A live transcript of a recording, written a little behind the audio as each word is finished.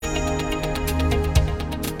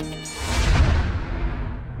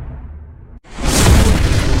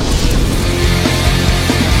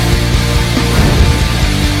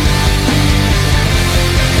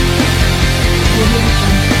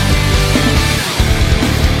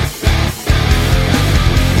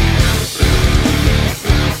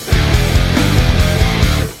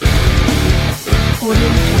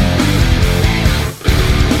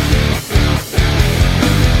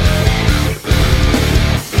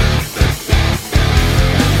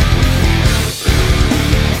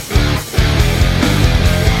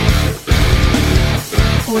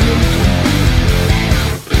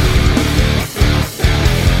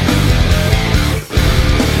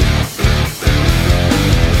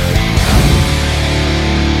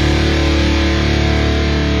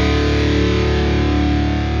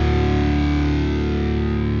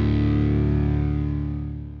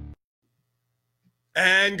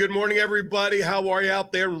And good morning, everybody. How are you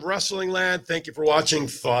out there in wrestling land? Thank you for watching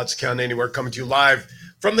Thoughts Count Anywhere, coming to you live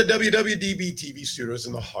from the WWDB TV studios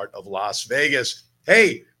in the heart of Las Vegas.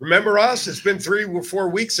 Hey, remember us? It's been 3 or 4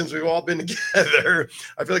 weeks since we've all been together.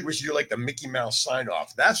 I feel like we should do like the Mickey Mouse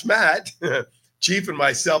sign-off. That's Matt, Chief, and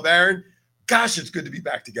myself, Aaron. Gosh, it's good to be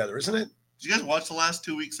back together, isn't it? Did you guys watch the last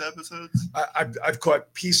 2 weeks' episodes? I've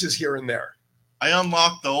caught pieces here and there. I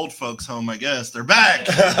unlocked the old folks' home, I guess. They're back.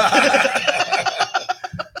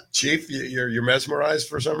 Chief, you're mesmerized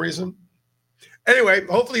for some reason? Anyway,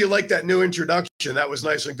 hopefully you like that new introduction. That was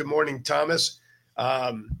nice. And good morning, Thomas.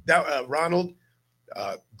 Ronald,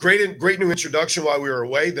 great new introduction while we were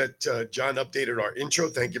away that John updated our intro.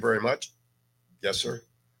 Thank you very much. Yes, sir.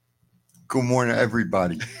 Good morning,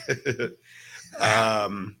 everybody.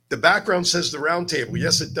 The background says the round table.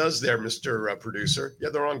 Yes, it does there, Mr. Producer. You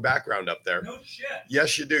have the wrong background up there. No shit.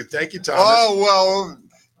 Yes, you do. Thank you, Thomas. Oh, well,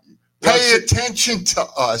 pay attention to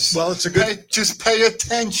us. Well, it's a good... Just pay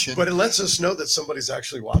attention. But it lets us know that somebody's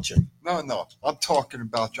actually watching. No. I'm talking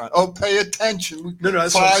about John. Oh, pay attention. No,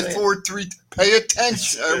 that's 5, 4, 3. Pay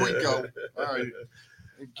attention. There we go. All right.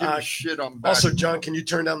 Give a shit on back. Also, John, can you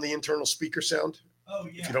turn down the internal speaker sound? Oh,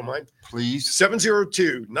 yeah. If you don't mind. Please.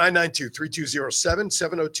 702-992-3207.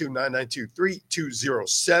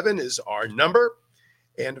 702-992-3207 is our number.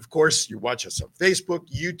 And, of course, you watch us on Facebook,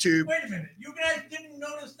 YouTube. Wait a minute. You guys didn't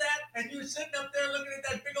notice that? And you're sitting up there looking at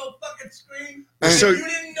that big old fucking screen? And So- you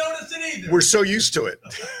didn't notice it either? We're so used to it.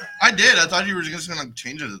 I did. I thought you were just going to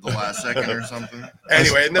change it at the last second or something.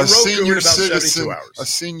 Anyway, and then a Roku senior in about citizen, 72 hours. a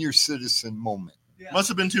senior citizen moment. Yeah. Must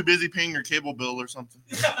have been too busy paying your cable bill or something.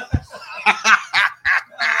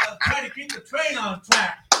 Try to keep the train on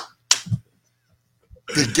track.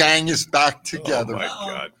 The gang is back together. Oh, my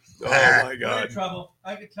God. Oh, my We're in God. trouble.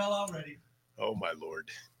 I can tell already. Oh, my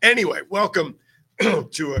Lord. Anyway, welcome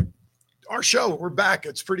to our show. We're back.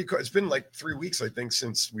 It's pretty cool. It's been like 3 weeks, I think,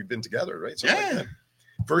 since we've been together, right? Something like that.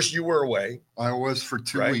 First, you were away. I was for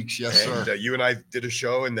 2 right? weeks. Yes, and, sir. You and I did a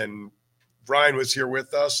show, and then Ryan was here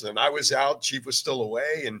with us, and I was out. Chief was still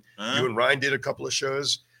away, and you and Ryan did a couple of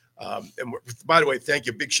shows. By the way, thank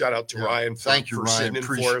you. Big shout out to Ryan for Ryan. sitting in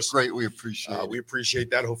for us. Greatly appreciate it. We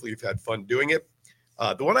appreciate that. Hopefully you've had fun doing it.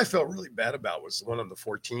 The one I felt really bad about was the one on the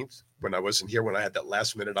 14th when I wasn't here, when I had that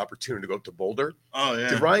last minute opportunity to go to Boulder. Oh, yeah.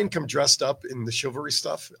 Did Ryan come dressed up in the chivalry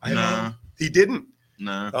stuff? No. He didn't?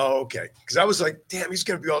 No. Oh, okay. Because I was like, damn, he's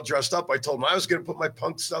going to be all dressed up. I told him I was going to put my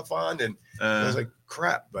punk stuff on, and I was like,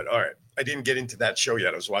 crap. But all right. I didn't get into that show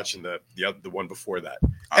yet. I was watching the one before that.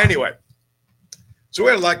 Anyway, so we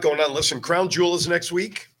had a lot going on. Listen, Crown Jewel is next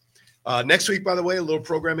week. Next week, by the way, a little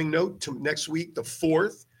programming note. To next week, the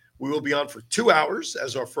 4th, we will be on for 2 hours.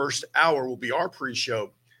 As our first hour will be our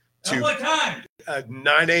pre-show. At what time?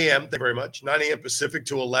 9 a.m. Thank you very much. 9 a.m. Pacific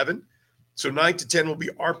to 11. So 9 to 10 will be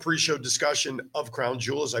our pre-show discussion of Crown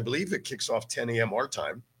Jewel. As I believe it kicks off 10 a.m. our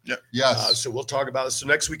time. Yeah. Yes. So we'll talk about it. So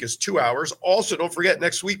next week is 2 hours. Also, don't forget,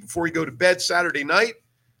 next week before you go to bed Saturday night,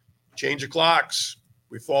 change of clocks.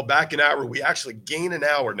 We fall back an hour. We actually gain an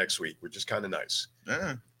hour next week, which is kind of nice.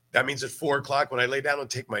 Yeah. That means at 4 o'clock when I lay down and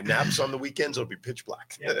take my naps on the weekends, it'll be pitch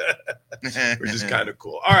black, which is kind of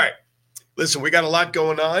cool. All right. Listen, we got a lot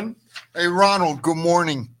going on. Hey, Ronald, good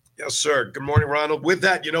morning. Yes, sir. Good morning, Ronald. With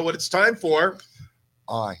that, you know what it's time for?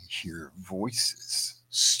 I hear voices.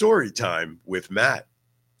 Story time with Matt.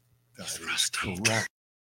 That is correct.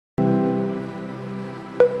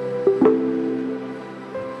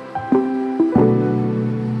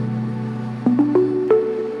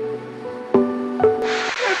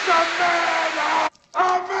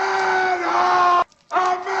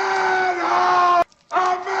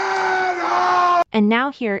 And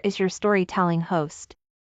now here is your storytelling host,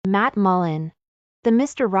 Matt Mullen, the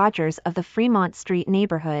Mr. Rogers of the Fremont Street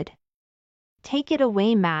neighborhood. Take it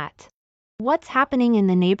away, Matt. What's happening in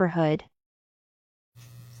the neighborhood?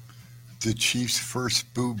 The Chief's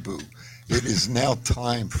first boo-boo. It is now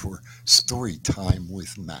time for story time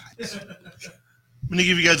with Matt. I'm going to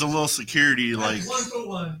give you guys a little security, like One for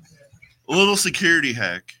one. a little security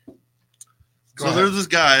hack. So there's this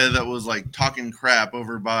guy that was like talking crap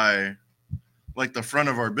over by like the front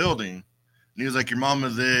of our building. And he was like, your mama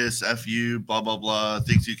this, F you, blah, blah, blah,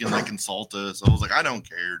 thinks you can like insult us. I was like, I don't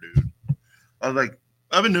care, dude. I was like,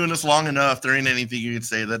 I've been doing this long enough. There ain't anything you can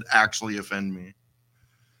say that actually offend me.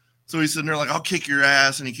 So he's sitting there like, I'll kick your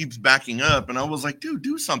ass. And he keeps backing up. And I was like, dude,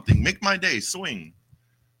 do something. Make my day. Swing.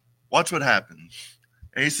 Watch what happens.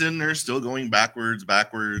 And he's sitting there still going backwards.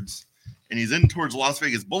 And he's in towards Las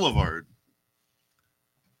Vegas Boulevard.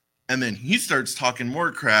 And then he starts talking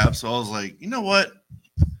more crap. So I was like, you know what?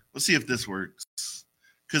 Let's see if this works.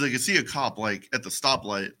 Because I could see a cop like at the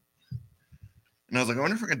stoplight. And I was like, I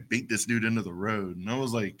wonder if I could bait this dude into the road. And I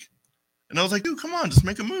was like, dude, come on, just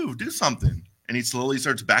make a move, do something. And he slowly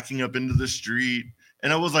starts backing up into the street.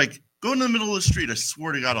 And I was like, go in the middle of the street. I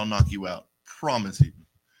swear to God, I'll knock you out. Promise you.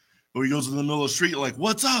 But he goes in the middle of the street, like,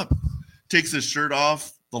 what's up? Takes his shirt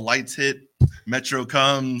off. The lights hit. Metro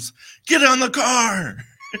comes. Get on the car.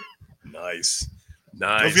 Nice.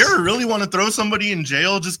 If you ever really want to throw somebody in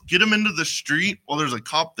jail, just get them into the street while there's a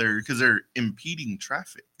cop there because they're impeding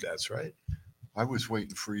traffic. That's right. I was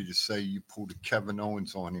waiting for you to say you pulled a Kevin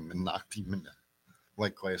Owens on him and knocked him in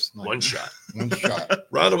like last night. One shot. One shot.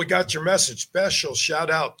 Ronald, we got your message. Special shout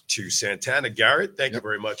out to Santana Garrett. Thank you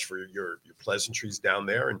very much for your pleasantries down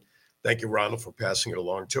there. And thank you, Ronald, for passing it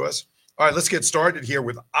along to us. All right, let's get started here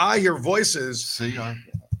with I Hear Voices. See, I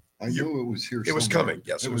knew it was here. It was coming.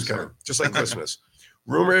 Yes, it was coming. there. Just like Christmas.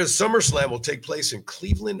 Rumor is SummerSlam will take place in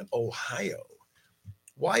Cleveland, Ohio.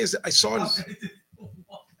 Why is it? I saw it.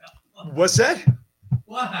 What's that?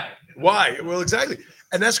 Why? Well, exactly.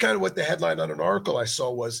 And that's kind of what the headline on an article I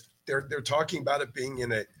saw was. They're talking about it being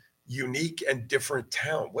in a unique and different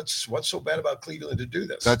town. What's so bad about Cleveland to do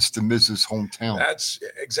this? That's the Miz's hometown. That's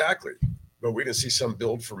exactly. But we're going to see some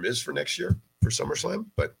build for Miz for next year for SummerSlam.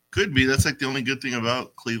 But could be. That's like the only good thing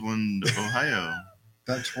about Cleveland, Ohio.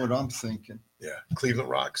 That's what I'm thinking. Yeah, Cleveland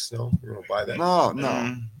rocks. No, we're going to buy that.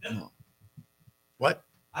 No. What?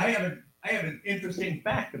 I have an interesting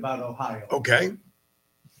fact about Ohio. Okay.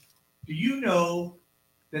 Do you know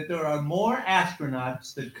that there are more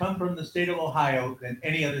astronauts that come from the state of Ohio than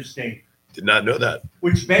any other state? Did not know that.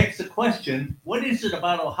 Which begs the question, what is it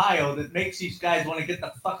about Ohio that makes these guys want to get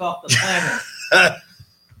the fuck off the planet?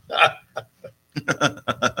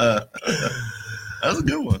 That was a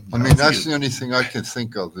good one. I mean, that's the only thing I can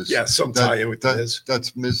think of is some tie-in with Miz.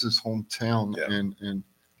 That's Miz's hometown, Yeah. and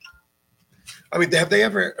I mean, have they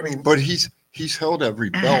ever? I mean, but he's held every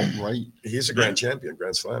belt, right? he's a grand champion,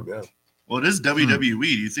 Grand Slam. Yeah. Well, it is WWE. Do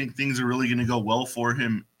you think things are really going to go well for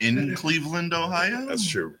him in Cleveland, Ohio? That's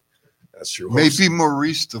true. That's true. Maybe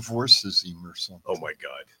Maurice divorces him or something. Oh my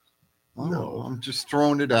God. I don't know. No. I'm just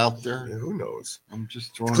throwing it out there. Yeah, who knows? I'm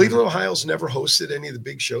just throwing Cleveland, Ohio's never hosted any of the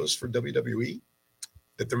big shows for WWE.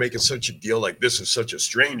 That they're making such a deal like this is such a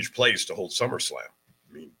strange place to hold SummerSlam.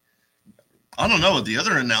 I mean, I don't know. With the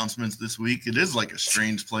other announcements this week, it is like a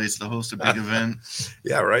strange place to host a big event.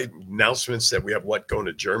 Yeah, right. Announcements that we have going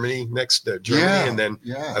to Germany next, Germany, and then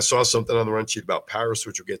I saw something on the run sheet about Paris,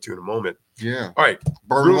 which we'll get to in a moment. Yeah. All right,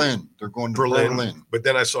 Berlin. They're going to Berlin. But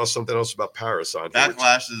then I saw something else about Paris on here.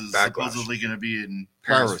 Backlash is supposedly going to be in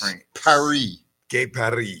Paris. France. Gay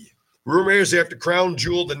Paris. Rumor is after Crown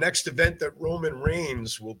Jewel, the next event that Roman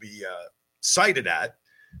Reigns will be cited at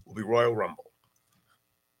will be Royal Rumble.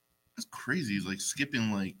 That's crazy. He's like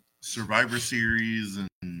skipping like Survivor Series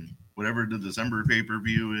and whatever the December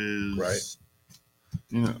pay-per-view is. Right.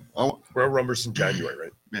 You know, Royal Rumble's in January,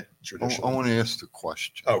 right? Yeah. Traditional. I want to ask the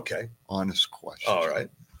question. Okay. Honest question. All right.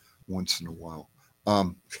 Once in a while.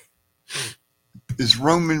 Is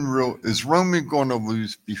Roman going to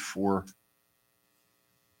lose before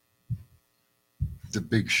the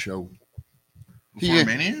big show? Before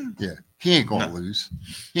Mania? Yeah. He ain't going to lose.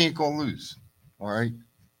 He ain't going to lose. All right.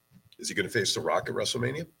 Is he going to face The Rock at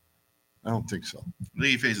WrestleMania? I don't think so. I think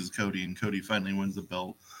he faces Cody, and Cody finally wins the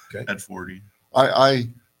belt at 40. I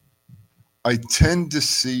tend to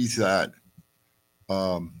see that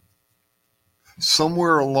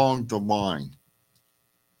somewhere along the line,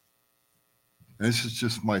 and this is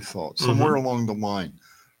just my thought, somewhere along the line,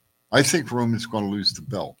 I think Roman's going to lose the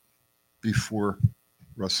belt before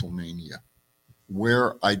WrestleMania.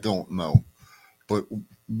 Where, I don't know. But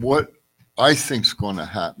what I think's going to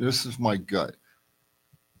happen, this is my gut,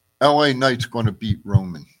 LA Knight's going to beat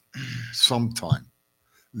Roman sometime.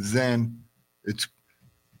 Then it's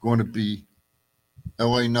going to be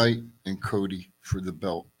LA Knight and Cody for the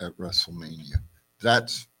belt at WrestleMania.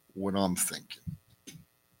 That's what I'm thinking.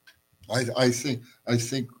 I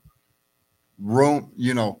think Rome,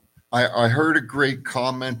 you know, I heard a great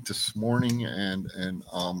comment this morning, and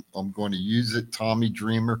I'm going to use it, Tommy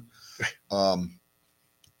Dreamer.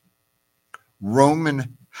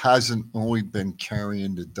 Roman hasn't only been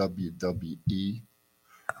carrying the WWE.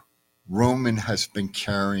 Roman has been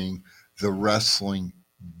carrying the wrestling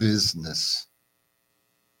business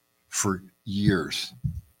for years.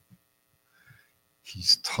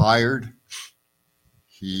 He's tired.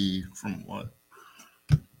 From what?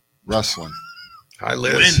 Wrestling. Hi,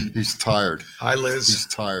 Liz. He's tired. Hi, Liz. He's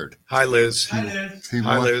tired. Hi, Liz. Hi,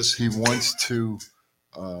 Liz. He wants to.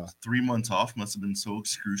 3 months off must have been so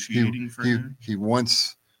excruciating for him. He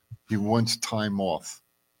wants time off.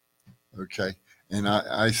 Okay, and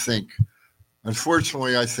I think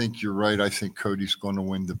Unfortunately, I think you're right. I think Cody's going to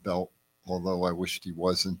win the belt, although I wished he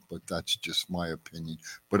wasn't, but that's just my opinion.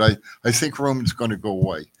 But I think Roman's going to go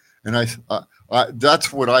away. And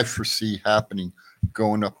that's what I foresee happening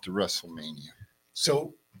going up to WrestleMania.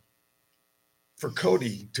 So for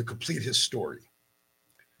Cody to complete his story,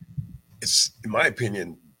 it's, in my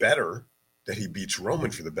opinion, better that he beats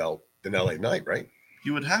Roman for the belt than LA Knight, right?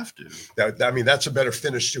 You would have to. That's a better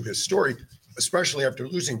finish to his story, especially after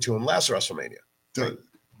losing to him last WrestleMania. Right?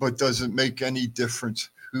 But does it make any difference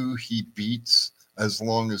who he beats as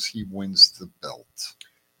long as he wins the belt?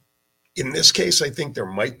 In this case, I think there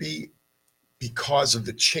might be, because of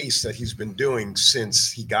the chase that he's been doing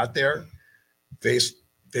since he got there. Faced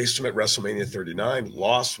him at WrestleMania 39,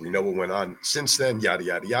 lost. We know what went on since then, yada,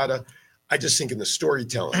 yada, yada. I just think in the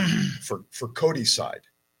storytelling for Cody's side,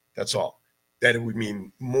 that's all, that it would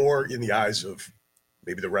mean more in the eyes of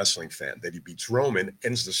maybe the wrestling fan, that he beats Roman,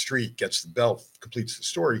 ends the streak, gets the belt, completes the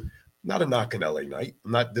story. Not a knock on LA Knight.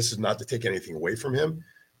 This is not to take anything away from him.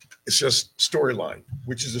 It's just storyline.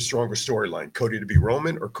 Which is a stronger storyline, Cody to beat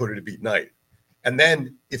Roman or Cody to beat Knight? And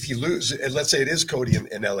then if you lose, and let's say it is Cody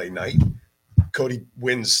and LA Knight, Cody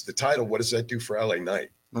wins the title. What does that do for LA Knight?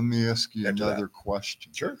 Let me ask you another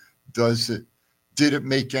question. Sure. Did it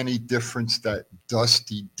make any difference that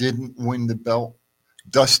Dusty didn't win the belt?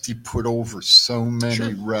 Dusty put over so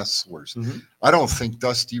many wrestlers. Mm-hmm. I don't think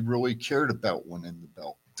Dusty really cared about winning the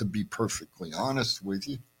belt, to be perfectly honest with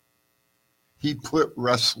you. He put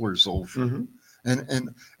wrestlers over. Mm-hmm.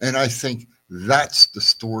 And I think that's the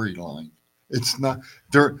storyline. It's not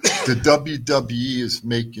the WWE is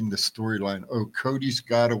making the storyline. Oh, Cody's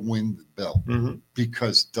got to win the belt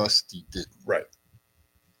because Dusty didn't. Right.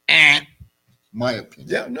 My opinion.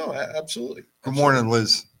 Yeah, no, absolutely. Good morning,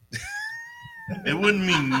 Liz. It wouldn't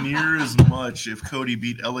mean near as much if Cody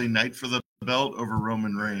beat LA Knight for the belt over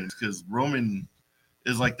Roman Reigns, because Roman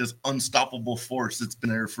is like this unstoppable force that's been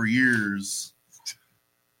there for years.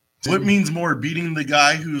 What means more, beating the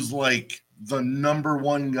guy who's like the number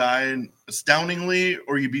one guy astoundingly,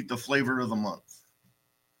 or you beat the flavor of the month?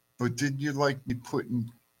 But didn't you like me putting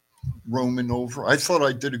Roman over? I thought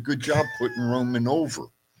I did a good job putting Roman over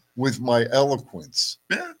with my eloquence.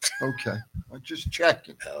 Yeah. Okay. I'm just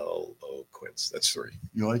checking. Eloquence. That's 3.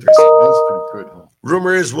 You like it? That's pretty good, huh?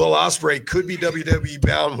 Rumor is Will Ospreay could be WWE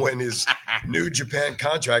bound when his New Japan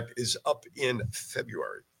contract is up in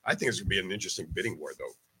February. I think it's going to be an interesting bidding war,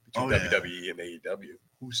 though, between WWE and AEW.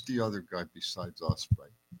 Who's the other guy besides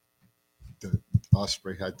Ospreay? That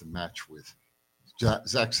Ospreay had the match with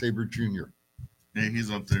Zack Sabre Jr. Yeah,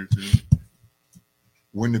 he's up there too.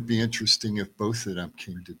 Wouldn't it be interesting if both of them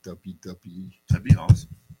came to WWE? That'd be awesome.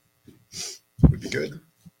 Would be good.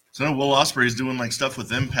 So now Will Ospreay is doing like stuff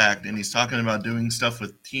with Impact, and he's talking about doing stuff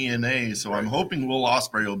with TNA. So I'm hoping Will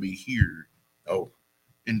Ospreay will be here.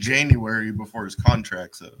 In January before his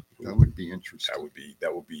contract's up. That would be interesting.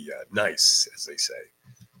 That would be nice, as they say.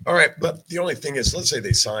 All right, but the only thing is, let's say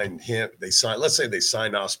they sign him. Let's say they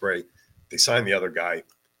sign Ospreay. They sign the other guy.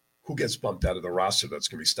 Who gets bumped out of the roster that's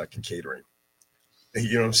going to be stuck in catering?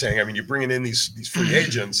 You know what I'm saying? I mean, you're bringing in these free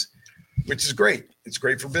agents, which is great. It's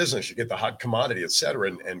great for business. You get the hot commodity, et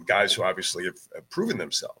cetera, and guys who obviously have proven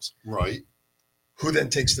themselves. Right. Who then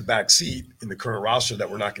takes the back seat in the current roster that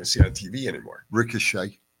we're not going to see on TV anymore?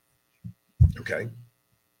 Ricochet. Okay.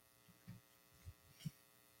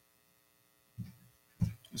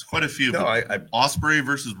 There's quite a few. No, Ospreay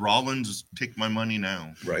versus Rollins, just take my money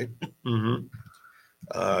now. Right. Mm-hmm.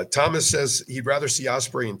 Thomas says he'd rather see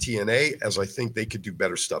Ospreay in TNA, as I think they could do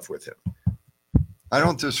better stuff with him. I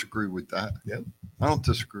don't disagree with that. Yeah. I don't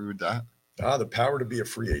disagree with that. The power to be a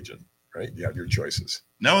free agent, right? You have your choices.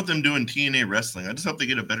 Now with them doing TNA Wrestling, I just hope they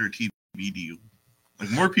get a better TV deal.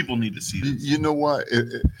 Like, more people need to see this. You know what?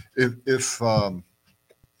 If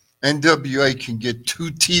NWA can get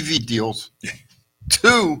 2 TV deals,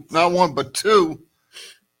 2, not 1, but 2,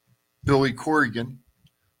 Billy Corrigan,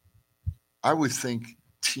 I would think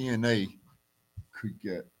TNA could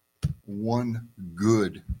get 1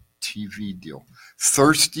 good TV deal.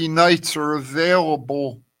 Thursday nights are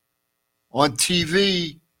available on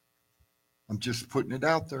TV. I'm just putting it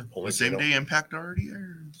out there. The same day Impact already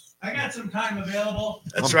airs. I got some time available.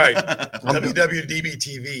 That's right. WWDB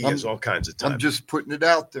TV has all kinds of time. I'm just putting it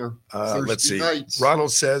out there. Let's see. Nights.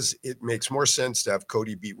 Ronald says it makes more sense to have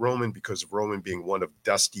Cody beat Roman because of Roman being one of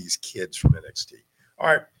Dusty's kids from NXT. All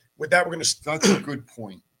right. With that, we're going to... That's a good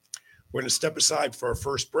point. We're going to step aside for our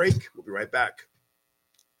first break. We'll be right back.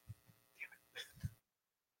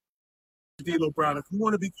 D'Lo Brown. If you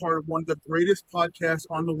want to be part of one of the greatest podcasts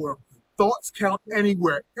on the world, thoughts count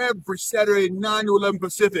anywhere, every Saturday, 9 to 11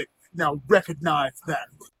 Pacific. Now recognize that.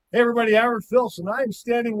 Hey, everybody, Aaron Phillips, and I'm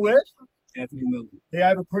standing with Anthony Miller. Hey, I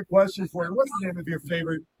have a quick question for you. What's the name of your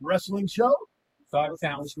favorite wrestling show? Thought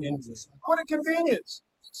Counts. What a convenience.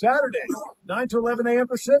 Saturday, 9 to 11 a.m.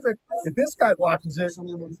 Pacific. If this guy watches it,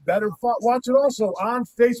 better watch it also on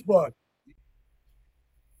Facebook.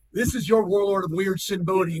 This is your warlord of weird Sin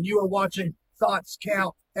Bodhi, and you are watching Thoughts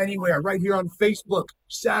Count Anywhere right here on Facebook,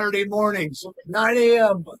 Saturday mornings, 9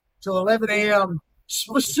 a.m. till 11 a.m.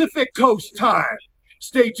 Pacific Coast time.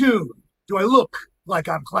 Stay tuned. Do I look like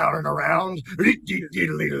I'm clowning around?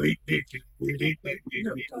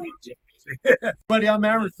 Buddy, I'm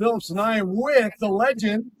Aaron Phillips, and I am with the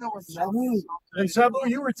legend, Sabu. And Sabu,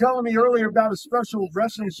 you were telling me earlier about a special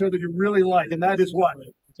wrestling show that you really like, and that is what?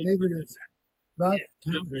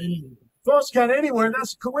 Thoughts Count Anywhere.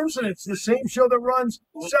 That's a coincidence. The same show that runs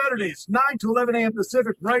Saturdays, 9 to 11 a.m.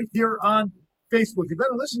 Pacific, right here on Facebook. You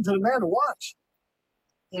better listen to the man to watch.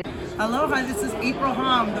 Aloha, this is April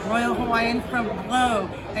Hom, the Royal Hawaiian from Glow,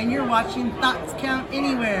 and you're watching Thoughts Count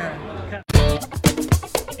Anywhere.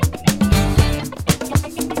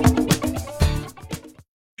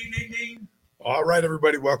 All right,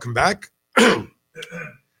 everybody, welcome back.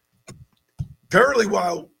 Apparently,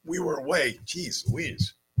 while we were away,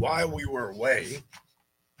 while we were away,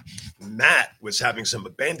 Matt was having some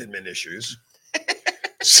abandonment issues.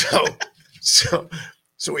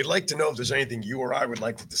 So we'd like to know if there's anything you or I would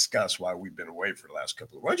like to discuss while we've been away for the last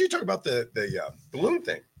couple of. Why don't you talk about the balloon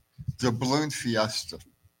thing? The balloon fiesta.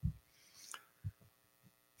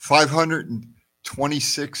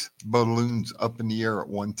 526 balloons up in the air at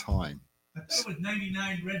one time. I thought it was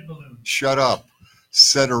 99 red balloons. Shut up.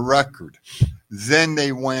 Set a record. Then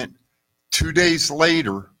they went 2 days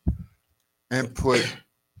later and put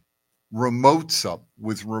remotes up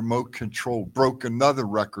with remote control. Broke another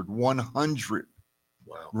record. 100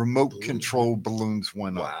 remote control balloons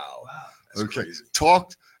went up. Wow. That's crazy.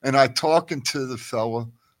 I talking to the fella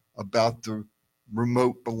about the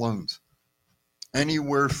remote balloons.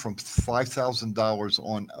 Anywhere from $5,000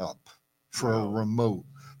 on up for a remote.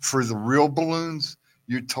 For the real balloons,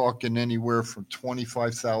 you're talking anywhere from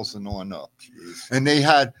 $25,000 on up. Jeez. And they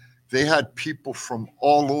had people from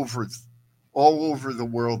all over the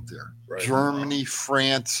world there. Right. Germany,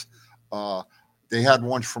 France. They had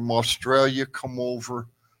one from Australia come over.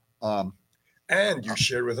 And you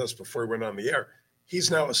shared with us before we went on the air.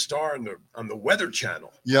 He's now a star on the Weather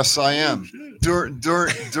Channel. Yes, I am.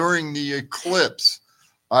 During the eclipse,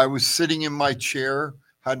 I was sitting in my chair,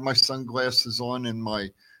 had my sunglasses on and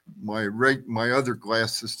my other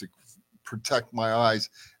glasses to protect my eyes.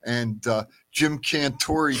 And Jim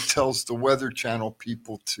Cantori tells the Weather Channel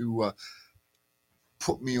people to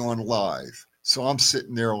put me on live. So I'm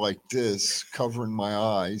sitting there like this, covering my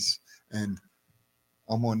eyes, and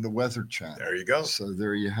I'm on the Weather Channel. There you go. So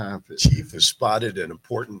there you have it. Chief is spotted and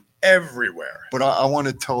important everywhere. But I want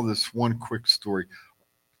to tell this one quick story.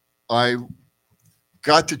 I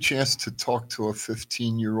got the chance to talk to a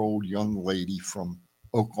 15-year-old young lady from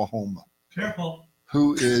Oklahoma. Careful.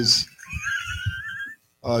 Who is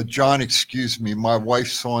John? Excuse me. My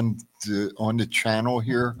wife's on the channel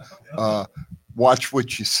here. Watch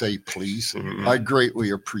what you say, please. Mm-hmm. I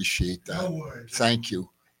greatly appreciate that. No worries. Thank you.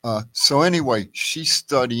 So anyway, she's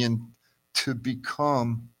studying to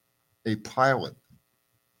become a pilot,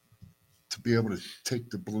 to be able to take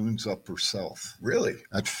the balloons up herself. Really?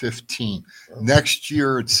 At 15. Oh. Next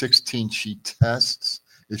year at 16, she tests.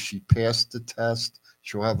 If she passed the test,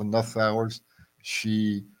 she'll have enough hours.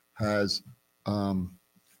 She has,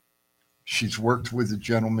 she's worked with a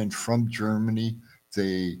gentleman from Germany.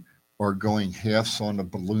 They are going halves on a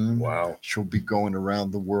balloon. Wow. She'll be going around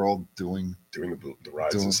the world doing the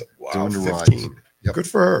rides. Doing the 15. Rides. Yep. Good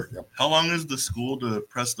for her. Yep. How long is the school to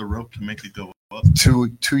press the rope to make it go up? 2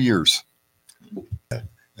 years.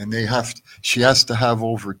 And she has to have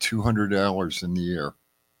over 200 hours in the air.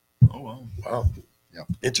 Oh, wow. Wow. Yeah.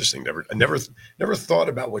 Interesting. I never thought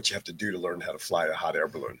about what you have to do to learn how to fly a hot air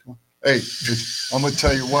balloon. Hey, I'm gonna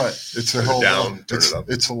tell you what. It's a whole down,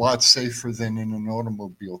 it's a lot safer than in an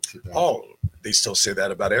automobile today. Oh, they still say that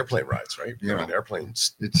about airplane rides, right? Yeah. An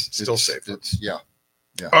airplane's It's still safer. Yeah.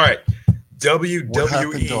 All right. WWE. What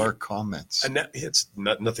happened to our comments? It's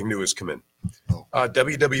nothing new has come in. Oh.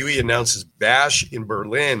 WWE announces Bash in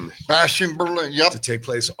Berlin. Bash in Berlin. Yep. To take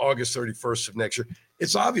place August 31st of next year.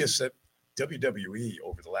 It's obvious that WWE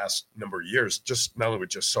over the last number of years, just not only with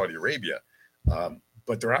just Saudi Arabia,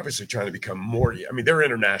 but they're obviously trying to become more. I mean, they're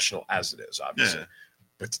international as it is, obviously. Yeah.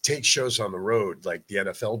 But to take shows on the road like the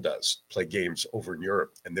NFL does, play games over in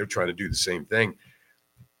Europe, and they're trying to do the same thing.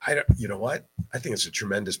 You know what? I think it's a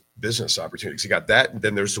tremendous business opportunity. You got that, and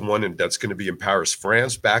then there's the one that's going to be in Paris,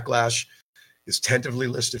 France. Backlash is tentatively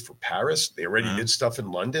listed for Paris. They already did stuff in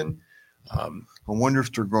London. I wonder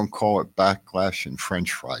if they're going to call it Backlash and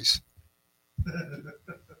French Fries.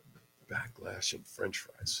 Backlash and French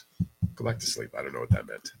Fries. Go back to sleep. I don't know what that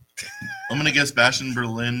meant. I'm going to guess Bash in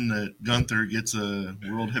Berlin that Gunther gets a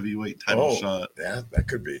world heavyweight title shot. Yeah, that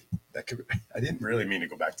could be. I didn't really mean to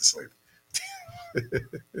go back to sleep.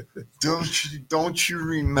 Don't you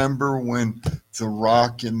remember when The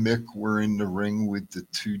Rock and Mick were in the ring with the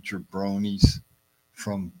two jabronis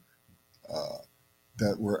from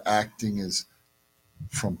that were acting as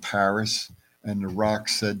from Paris, and The Rock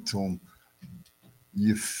said to him,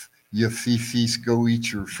 "You fifis, go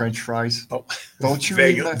eat your French fries." Oh, don't you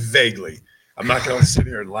vaguely? I'm not going to sit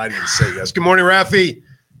here and lie to you and say yes. Good morning, Rafi.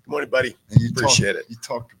 Good morning, buddy. Appreciate it. You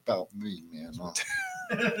talked about me, man.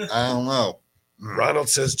 I don't know. Ronald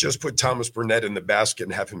says, just put Thomas Burnett in the basket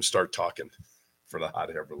and have him start talking for the hot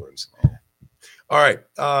air balloons. All right.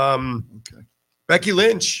 Okay. Becky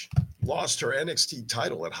Lynch lost her NXT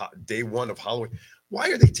title at day one of Halloween. Why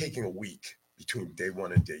are they taking a week between day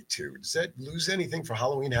one and day two? Does that lose anything for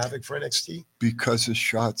Halloween Havoc for NXT? Because of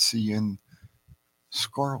Shotzi and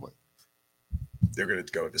Scarlett. They're going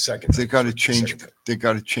to go the second. They got to change. They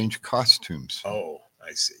got to change costumes. Oh,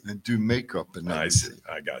 I see. And do makeup and everything. I see.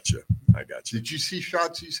 I got you. Did you see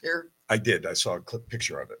Shotzi's hair? I did. I saw a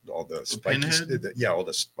picture of it. All the spikes. All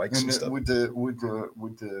the spikes and stuff. With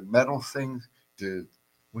the metal thing.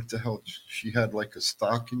 What the hell? She had like a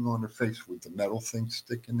stocking on her face with the metal thing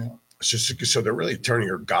sticking out. So they're really turning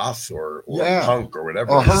her goth or punk or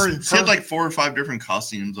whatever. She had like 4 or 5 different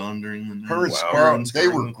costumes on during the night. Her and Scarlett, they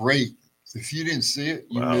were great. If you didn't see it,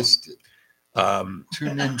 you missed it.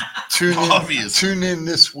 Tune in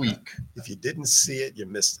this week. If you didn't see it, you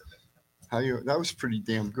missed it. That was pretty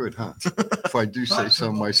damn good, huh? If I do say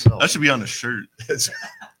so myself. That should be on a shirt.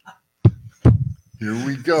 Here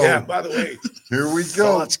we go. Yeah, by the way, here we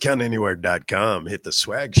go. ThoughtsCountAnywhere.com. Hit the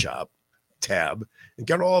swag shop tab and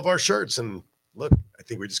get all of our shirts. And look, I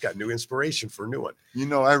think we just got new inspiration for a new one.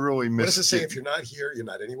 I really missed. What does it say? If you're not here, you're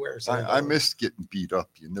not anywhere. I missed getting beat up.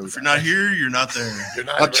 If you're not here, you're not there.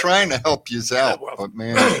 I'm trying to help you out, but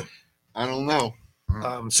man, I don't know.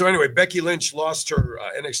 So anyway, Becky Lynch lost her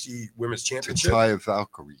NXT Women's Championship. To Taya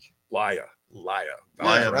Valkyrie. Laya.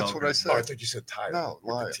 That's what I said. Oh, I thought you said Taya. No,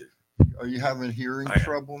 Laya. Are you having hearing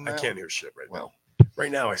trouble now? I can't hear shit right now.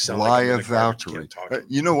 Right now, I sound Laya like Valkyrie.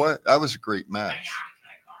 You know what? That was a great match.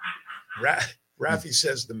 Rafi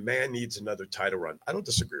says the man needs another title run. I don't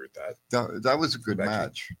disagree with that. That was a good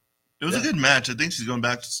match. It was a good match. I think she's going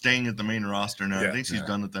back to staying at the main roster now. I think she's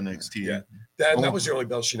done with NXT. Yeah. That was the only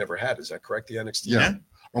belt she never had. Is that correct? The NXT? Yeah.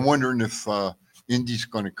 I'm wondering if Indy's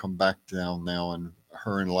going to come back down now and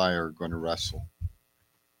her and Laya are going to wrestle.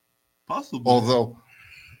 Possibly. Although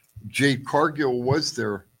Jade Cargill was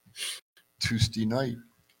there Tuesday night.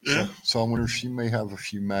 Yeah. So I wonder if she may have a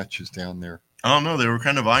few matches down there. I don't know. They were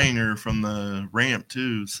kind of eyeing her from the ramp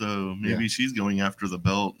too, so maybe she's going after the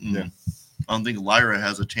belt. I don't think Lyra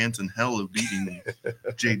has a chance in hell of beating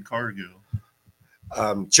Jade Cargill.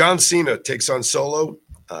 John Cena takes on Solo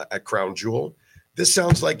at Crown Jewel. This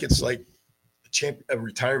sounds like it's like a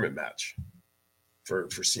retirement match for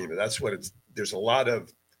Cena. That's what it's. There's a lot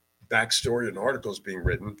of backstory and articles being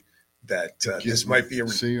written that this might be a.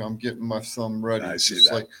 See, I'm getting my thumb ready. I see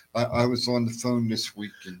that. Like I was on the phone this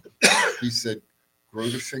week and he said, grow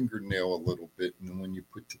the fingernail a little bit, and then when you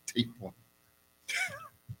put the tape on.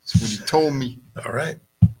 That's what he told me. All right.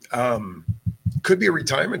 Could be a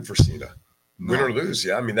retirement for Cena. No. Win or lose.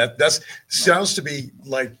 Yeah. I mean, that's sounds to be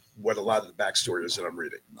like what a lot of the backstory is that I'm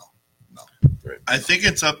reading. No. Right. I think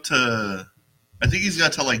it's up to, I think he's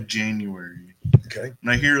got till like January. Okay.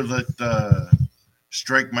 And I hear that the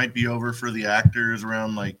strike might be over for the actors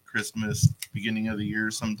around like Christmas, beginning of the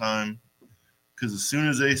year sometime. Because as soon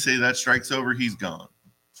as they say that strike's over, he's gone.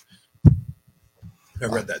 I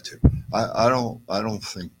read that too. I don't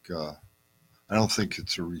think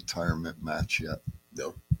it's a retirement match yet.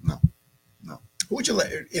 No. Who would you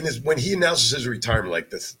let when he announces his retirement like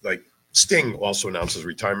this? Like Sting also announces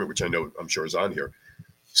retirement, which I'm sure is on here.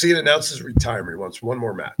 Cena announces retirement. He wants one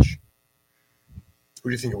more match. Who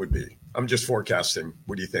do you think it would be? I'm just forecasting.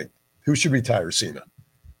 What do you think? Who should retire Cena?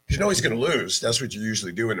 Because you know he's going to lose. That's what you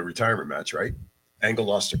usually do in a retirement match, right? Angle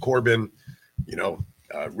lost to Corbin.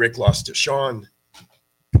 Rick lost to Shawn.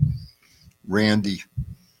 Randy.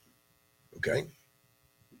 Okay.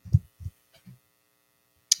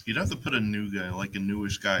 You'd have to put a new guy, like a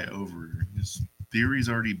newish guy, over. His Theory's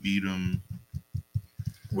already beat him.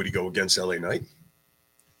 Would he go against LA Knight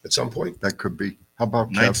at some point? That could be. How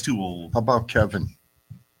about Knight's too old. How about Kevin?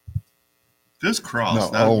 This Cross, No,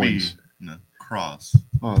 that would be Owens. no Cross.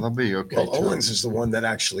 Oh, that'll be okay. Well, Owens is the one that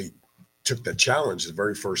actually took the challenge the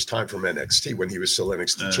very first time from NXT when he was still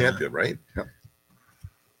NXT champion, right? Yep.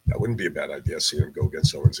 That wouldn't be a bad idea, seeing him go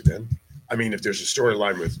against Owens again. I mean, if there's a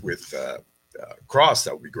storyline with Cross,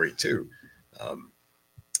 that would be great too.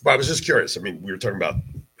 But I was just curious. I mean, we were talking about,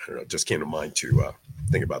 I don't know, it just came to mind to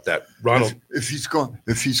think about that. Ronald, if he's going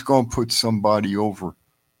to put somebody over,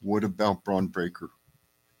 what about Braun Breaker?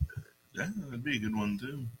 Yeah, that'd be a good one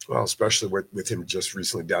too. Well, especially with him just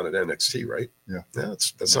recently down at NXT, right? Yeah,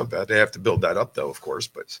 that's not bad. They have to build that up though, of course.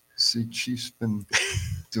 But see, Chief's been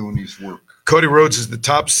doing his work. Cody Rhodes is the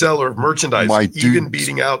top seller of merchandise,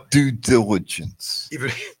 beating out due diligence.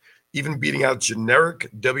 Even beating out generic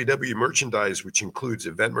WWE merchandise, which includes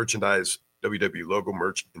event merchandise, WWE logo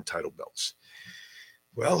merch, and title belts.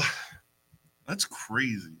 Well, that's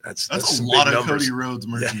crazy. That's a lot of numbers. Cody Rhodes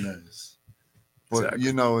merchandise. Yeah. But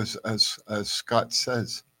exactly. As Scott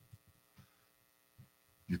says,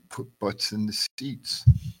 you put butts in the seats.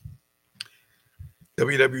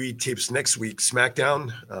 WWE tapes next week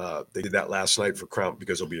SmackDown. They did that last night for Crown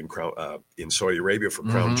because they'll be in Saudi Arabia for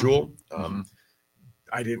Crown Jewel.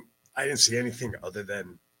 I didn't see anything other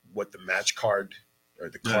than what the match card or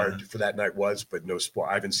the card for that night was, but no spoil.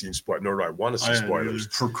 I haven't seen spoil, nor do I want to see spoilers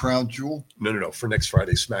for Crown Jewel. No, for next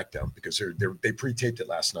Friday's SmackDown because they pre-taped it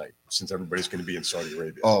last night since everybody's going to be in Saudi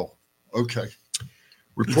Arabia. Oh, okay.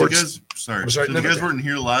 Reports. You guys weren't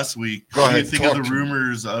here last week. What do you think of the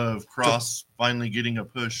rumors of Cross finally getting a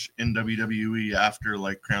push in WWE after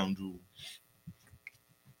Crown Jewel?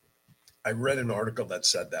 I read an article that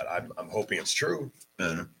said that. I'm hoping it's true.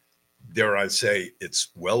 Dare I say it's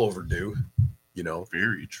well overdue.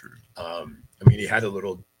 Very true. I mean, he had a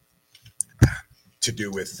little to do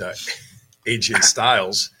with AJ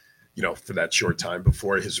Styles, for that short time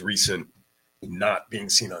before his recent not being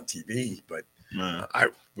seen on TV. But I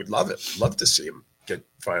would love to see him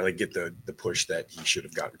finally get the push that he should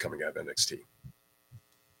have gotten coming out of NXT.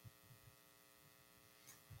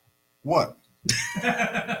 What?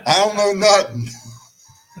 I don't know nothing.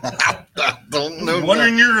 I don't know. I'm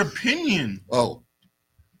wondering your opinion. Oh,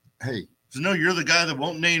 hey. No, you're the guy that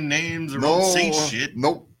won't name names or won't say shit.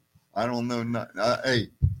 Nope. I don't know nothing. Hey,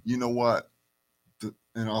 you know what?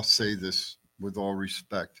 And I'll say this with all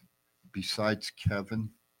respect. Besides Kevin,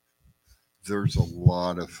 there's a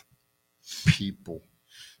lot of people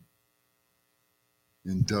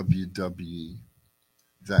in WWE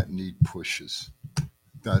that need pushes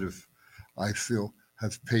that I feel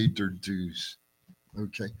have paid their dues.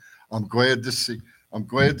 Okay. I'm glad to see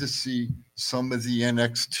some of the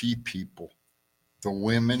NXT people, the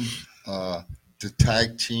women, the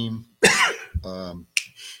tag team, the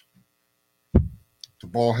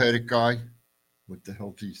bald-headed guy. What the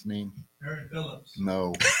hell's his name? Aaron Phillips.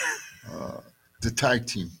 No. The tag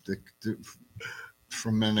team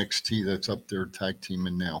from NXT that's up there tag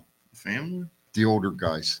teaming now. Family? The older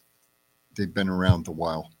guys. They've been around a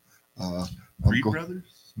while. Reed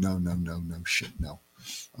Brothers? No. Shit, no.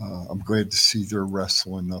 I'm glad to see they're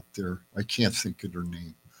wrestling up there. I can't think of their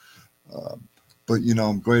name. But,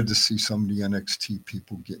 I'm glad to see some of the NXT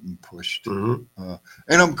people getting pushed. Mm-hmm.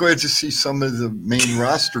 And I'm glad to see some of the main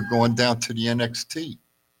roster going down to the NXT.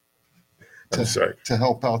 To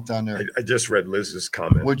help out down there. I just read Liz's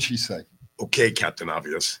comment. What'd she say? Okay, Captain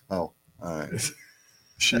Obvious. Oh, all right.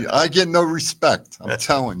 I get no respect. I'm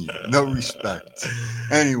telling you, no respect.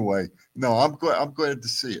 Anyway, no, I'm glad to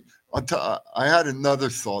see it. I had another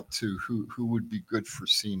thought too. Who would be good for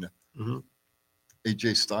Cena? Mm-hmm.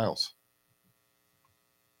 AJ Styles.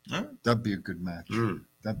 Huh? That'd be a good match. Mm.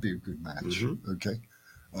 That'd be a good match. Mm-hmm. Okay,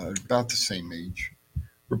 about the same age.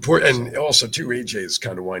 And also too, AJ is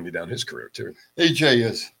kind of winding down his career too. AJ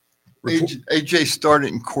is. AJ started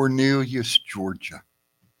in Cornelius, Georgia.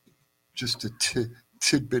 Just a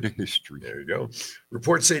tidbit of history. There you go.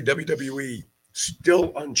 Reports say WWE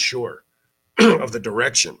still unsure of the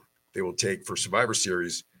direction they will take for Survivor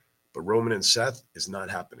Series, but Roman and Seth is not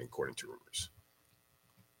happening, according to rumors.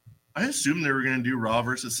 I assumed they were going to do Raw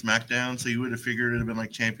versus SmackDown, so you would have figured it would have been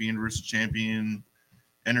champion versus champion,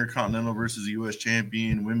 Intercontinental versus U.S.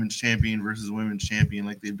 champion, women's champion versus women's champion,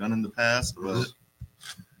 like they've done in the past. But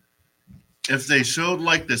if they showed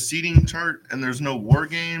the seating chart and there's no War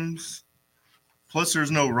Games, plus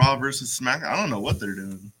there's no Raw versus SmackDown, I don't know what they're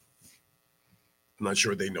doing. I'm not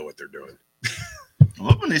sure they know what they're doing. I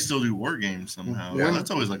love when they still do War Games somehow. Yeah,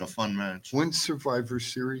 that's always a fun match. When's Survivor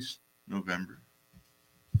Series? November.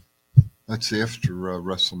 That's after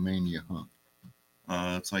WrestleMania, huh?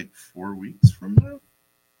 It's 4 weeks from now.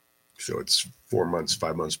 So it's 5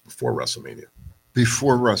 months before WrestleMania.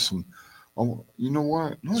 Before WrestleMania. You know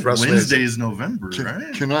what? No, Wednesday is November,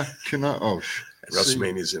 right? Can I? Oh,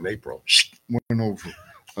 WrestleMania's in April. Went over.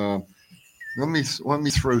 Let me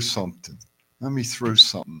throw something.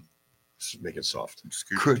 Just make it soft.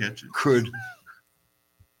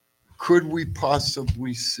 Could we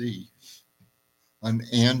possibly see an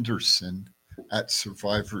Anderson at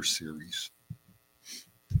Survivor Series?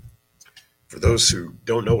 For those who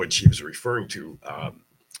don't know what she was referring to,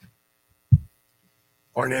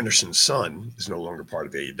 Arn Anderson's son is no longer part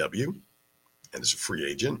of AEW and is a free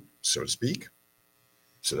agent, so to speak.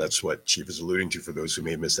 So that's what Chief is alluding to for those who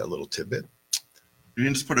may have missed that little tidbit. You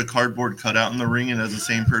can just put a cardboard cutout in the ring and has the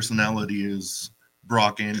same personality as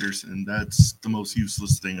Brock Anderson. That's the most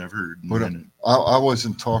useless thing I've heard. But I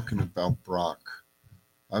wasn't talking about Brock.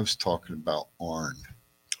 I was talking about Arn.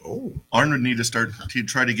 Oh. Arn would need to start to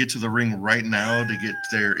try to get to the ring right now to get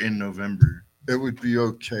there in November. It would be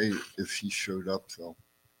okay if he showed up, though.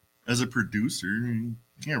 As a producer, you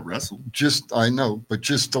can't wrestle. I know, but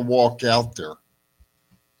just to walk out there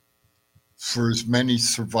for as many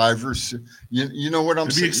survivors, you know what I'm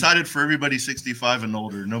saying? I'd be excited for everybody 65 and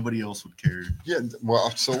older. Nobody else would care. Yeah,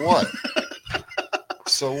 well, so what?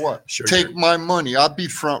 So what? Show Take my money. I'll be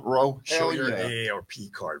front row. Show Hell your yeah.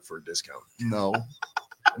 AARP card for a discount. No.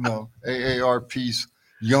 AARP's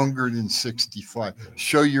younger than 65.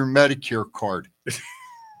 Show your Medicare card.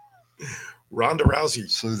 Ronda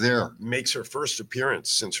Rousey makes her first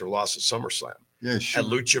appearance since her loss at SummerSlam. Yeah, at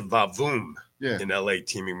Lucha Vavoom in LA,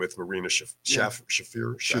 teaming with Marina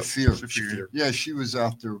Shafir. Yeah, she was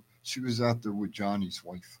out there. She was out there with Johnny's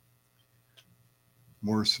wife,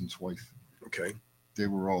 Morrison's wife. Okay. They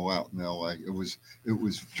were all out in LA. It was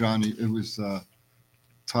Johnny. It was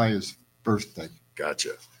Taya's birthday.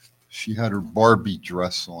 Gotcha. She had her Barbie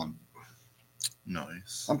dress on.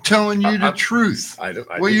 Nice. I'm telling you the truth.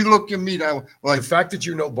 You look at me now. Like the fact that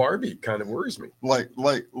you know Barbie kind of worries me. Like,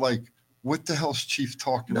 what the hell's Chief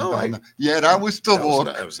talking about? Yeah, that was the look.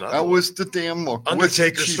 That was the damn look.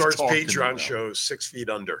 Undertaker starts Patreon shows 6 feet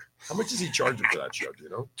under. How much is he charging for that show? Do you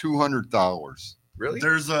know? $200. Really?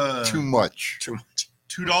 There's too much.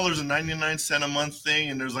 $2.99 a month thing,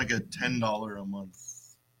 and there's like a $10 a month.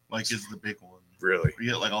 Like is the big one. Really? You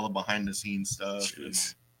get like all the behind the scenes stuff. And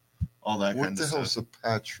all that kind of stuff. What the hell's a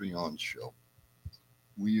Patreon show?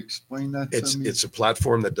 Will you explain that to me? It's a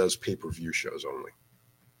platform that does pay-per-view shows only.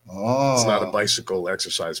 Oh. It's not a bicycle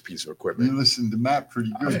exercise piece of equipment. You listened to Matt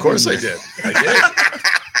pretty good. Of course I did.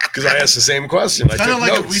 Because I asked the same question. It's kind of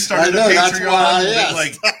like if we started a Patreon.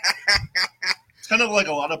 Like, it's kind of like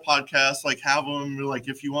a lot of podcasts, like have them, like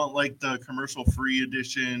if you want like the commercial-free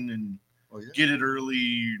edition and get it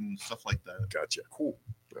early and stuff like that. Gotcha. Cool.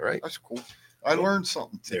 All right. That's cool. I learned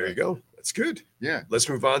something today. There you go. That's good. Yeah. Let's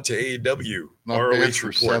move on to AEW. Not ROH bad for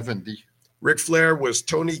report. 70. Ric Flair was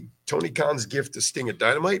Tony Khan's gift to Sting at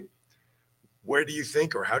Dynamite. Where do you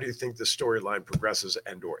think, or how do you think the storyline progresses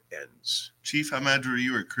and or ends? Chief, how mad were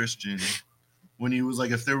you or Christian when he was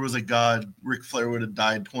like, if there was a God, Ric Flair would have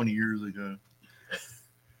died 20 years ago?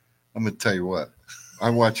 I'm going to tell you what. I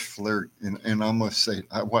watched Flair, and I must say,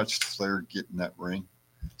 I watched Flair get in that ring.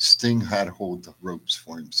 Sting had to hold the ropes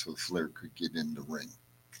for him so Flair could get in the ring.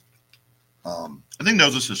 I think that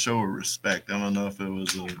was just a show of respect. I don't know if it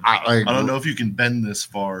was. I don't know if you can bend this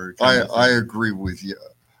far. I agree with you.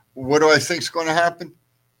 What do I think is going to happen?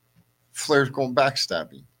 Flair's going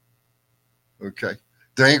backstab him. Okay,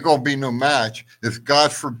 there ain't going to be no match. If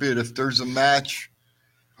God forbid, if there's a match,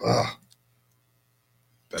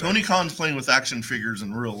 Tony Khan's playing with action figures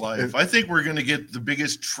in real life. I think we're going to get the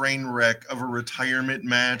biggest train wreck of a retirement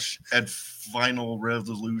match at Final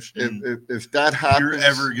Resolution. If that happens, you're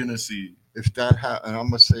ever going to see. If that happens, and I'm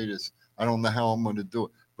going to say this, I don't know how I'm going to do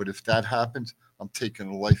it, but if that happens, I'm taking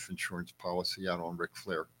a life insurance policy out on Ric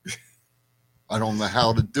Flair. I don't know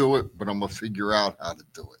how to do it, but I'm going to figure out how to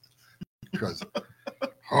do it. Because,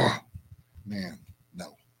 man,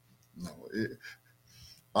 no.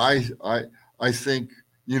 I think,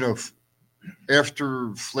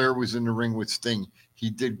 after Flair was in the ring with Sting, he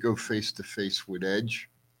did go face to face with Edge.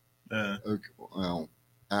 Okay, well,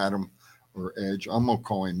 Adam or Edge. I'm gonna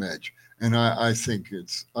call him Edge, and I think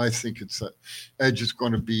it's Edge is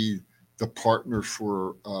going to be the partner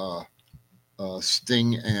for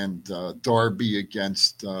Sting and Darby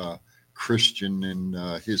against Christian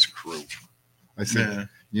and his crew. I think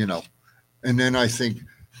and then I think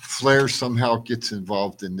Flair somehow gets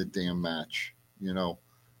involved in the damn match,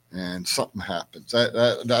 and something happens.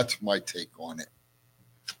 That's my take on it.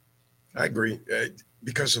 I agree.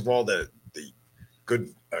 Because of all the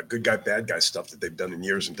good guy, bad guy stuff that they've done in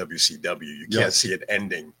years in WCW, you can't see it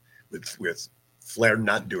ending with Flair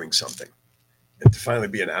not doing something. and to finally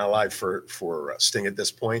be an ally for Sting at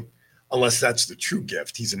this point. Unless that's the true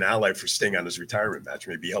gift, he's an ally for Sting on his retirement match.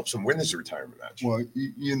 Maybe he helps him win his retirement match. Well,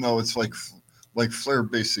 it's like Flair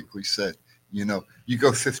basically said. You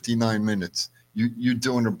go 59 minutes. You're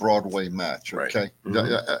doing a Broadway match, okay? Right.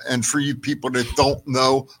 Mm-hmm. And for you people that don't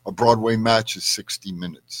know, a Broadway match is 60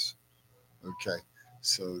 minutes. Okay,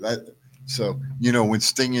 so when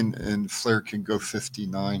Sting and Flair can go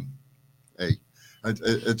 59, hey,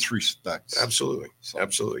 it's respect. Absolutely,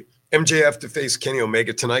 absolutely. MJF to face Kenny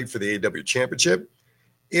Omega tonight for the AEW Championship.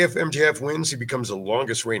 If MJF wins, he becomes the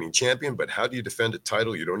longest reigning champion. But how do you defend a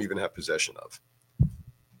title you don't even have possession of?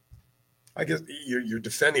 I guess you're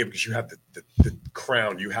defending it because you have the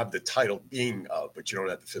crown, you have the title but you don't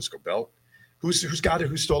have the physical belt. Who's got it?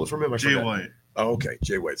 Who stole it from him? Jay White. Oh, okay.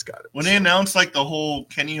 Jay White's got it. When they announced like the whole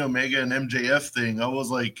Kenny Omega and MJF thing, I was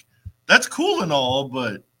like, that's cool and all,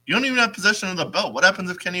 but you don't even have possession of the belt. What happens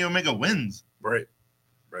if Kenny Omega wins? Right.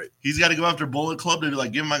 He's got to go after Bullet Club to be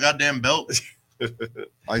like, give him my goddamn belt.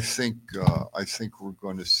 I think we're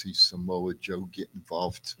going to see Samoa Joe get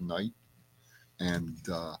involved tonight, and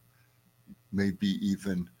maybe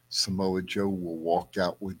even Samoa Joe will walk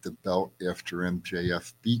out with the belt after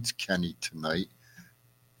MJF beats Kenny tonight,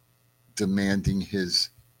 demanding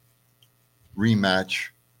his rematch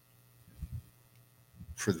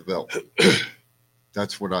for the belt.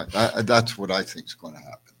 That's what I think is going to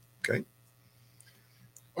happen. Okay.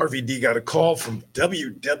 RVD got a call from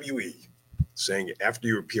WWE saying after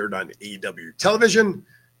you appeared on AEW television,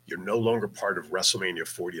 you're no longer part of WrestleMania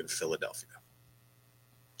 40 in Philadelphia.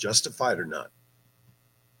 Justified or not?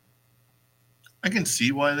 I can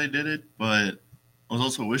see why they did it, but I was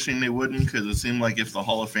also wishing they wouldn't, because it seemed like if the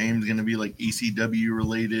Hall of Fame is going to be like ECW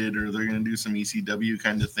related, or they're going to do some ECW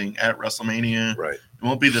kind of thing at WrestleMania, right, it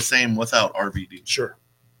won't be the same without RVD. Sure.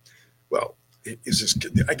 Well,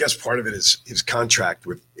 I guess part of it is his contract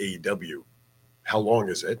with AEW. How long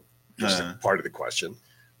is it? Is part of the question.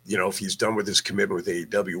 If he's done with his commitment with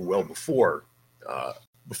AEW well before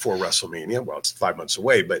WrestleMania, well, it's 5 months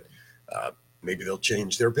away, but maybe they'll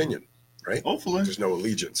change their opinion, right? Hopefully. There's no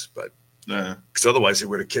allegiance, but because otherwise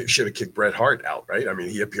they should have kicked Bret Hart out, right? I mean,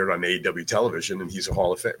 he appeared on AEW television, and he's a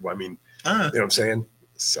Hall of Fame. Well, I mean, you know what I'm saying?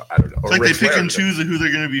 So I don't know. It's like Ric they pick Flair, and choose who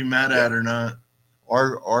they're going to be mad at or not.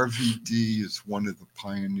 RVD is one of the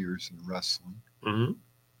pioneers in wrestling, mm-hmm.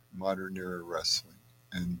 modern era wrestling.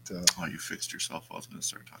 And you fixed yourself. I was going to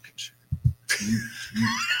start talking shit.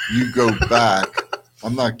 You go back.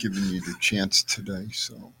 I'm not giving you the chance today,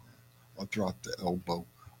 so I'll drop the elbow.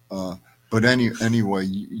 But anyway,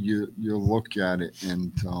 you look at it,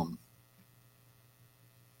 and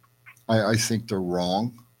I think they're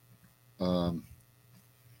wrong.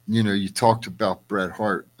 You talked about Bret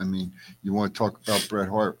Hart. I mean, you want to talk about Bret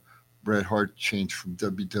Hart. Bret Hart changed from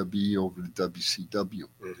WWE over to WCW.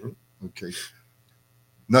 Mm-hmm. Okay.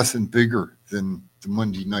 Nothing bigger than the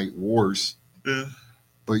Monday Night Wars. Yeah.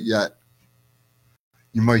 But yet,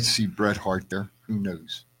 you might see Bret Hart there. Who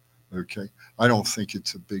knows? Okay. I don't think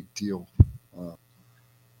it's a big deal.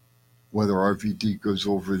 Whether RVD goes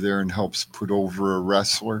over there and helps put over a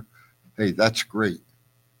wrestler, hey, that's great.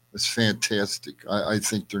 That's fantastic. I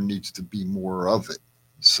think there needs to be more of it.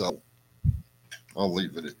 So I'll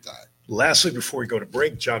leave it at that. Lastly, before we go to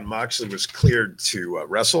break, Jon Moxley was cleared to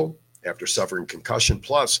wrestle after suffering concussion.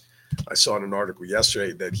 Plus, I saw in an article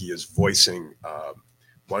yesterday that he is voicing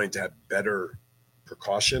wanting to have better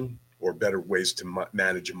precaution or better ways to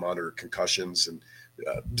manage and monitor concussions and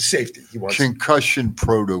safety. He wants concussion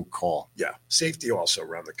protocol. Yeah, safety also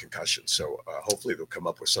around the concussion. So hopefully they'll come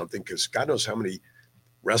up with something, because God knows how many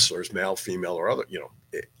wrestlers, male, female, or other,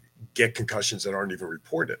 get concussions that aren't even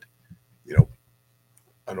reported,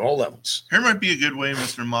 on all levels. Here might be a good way,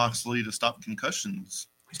 Mr. Moxley, to stop concussions.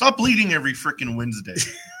 Stop bleeding every freaking Wednesday.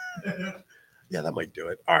 Yeah, that might do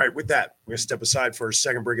it. All right, with that, we're going to step aside for a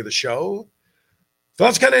second break of the show.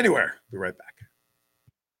 Thoughts Count Anywhere. Be right back.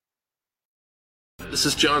 This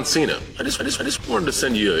is John Cena. I just wanted to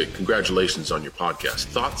send you a congratulations on your podcast,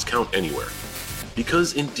 Thoughts Count Anywhere.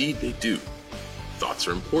 Because indeed they do. Thoughts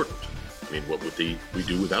are important. I mean, what would we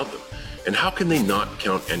do without them? And how can they not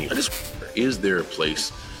count anywhere? Is there a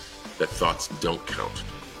place that thoughts don't count?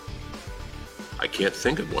 I can't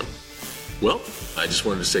think of one. Well, I just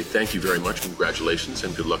wanted to say thank you very much, congratulations,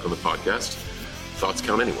 and good luck on the podcast. Thoughts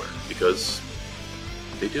count anywhere, because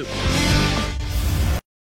they do.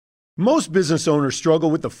 Most business owners struggle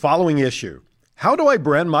with the following issue. How do I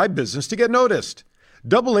brand my business to get noticed?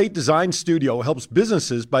 Double 8 Design Studio helps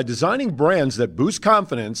businesses by designing brands that boost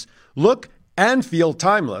confidence, look and feel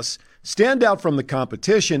timeless, stand out from the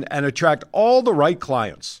competition, and attract all the right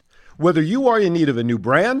clients. Whether you are in need of a new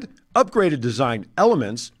brand, upgraded design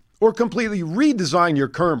elements, or completely redesign your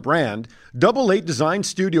current brand, Double 8 Design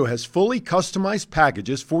Studio has fully customized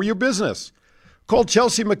packages for your business. Call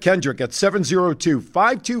Chelsea McKendrick at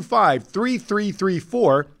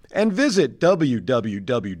 702-525-3334 and visit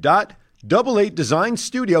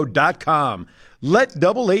www.double8designstudio.com. Let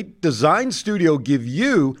Double 8 Design Studio give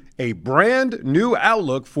you a brand new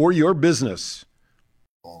outlook for your business.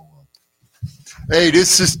 Hey,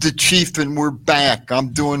 this is the Chief, and we're back.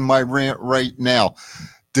 I'm doing my rant right now.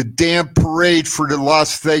 The damn parade for the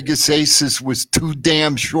Las Vegas Aces was too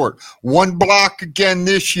damn short. One block again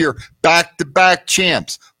this year, back-to-back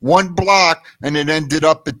champs. One block, and it ended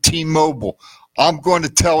up at T-Mobile. I'm going to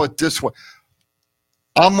tell it this way.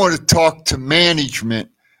 I'm going to talk to management,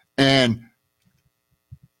 and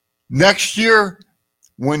next year,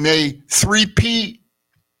 when they three-peat,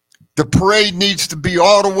 the parade needs to be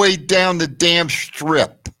all the way down the damn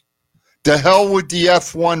strip. The hell with the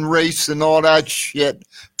F1 race and all that shit.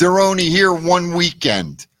 They're only here one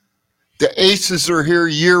weekend. The Aces are here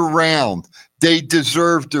year-round. They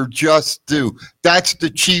deserve their just due. That's the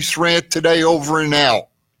Chiefs rant today, over and out.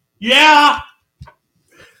 Yeah!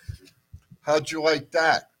 How'd you like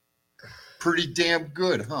that? Pretty damn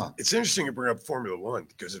good, huh? It's interesting to bring up Formula One,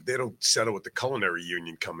 because if they don't settle with the culinary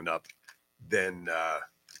union coming up, then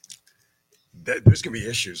there's going to be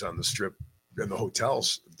issues on the strip and the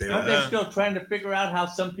hotels. Aren't they still trying to figure out how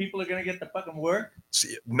some people are going to get the fucking work?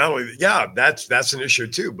 See, not only, yeah, that's an issue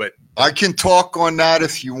too. But I can talk on that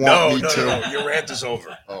if you want me to. No. Your rant is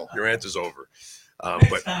over. Your rant is over.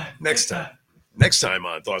 Next time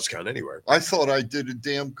on Thoughts Count Anywhere. I thought I did a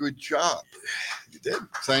damn good job. You did.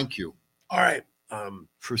 Thank you. All right.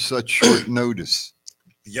 For such short notice.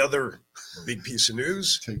 The other big piece of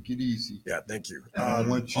news. Take it easy. Yeah, thank you. I'm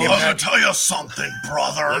going to tell you something,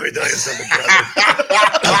 brother. Let me tell you something, brother.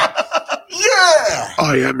 Yeah.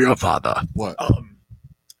 I am your father. What?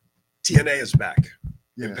 TNA is back.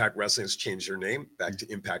 Yeah. Impact Wrestling has changed their name back to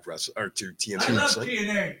Impact Wrestling, or to TNA I love Wrestling.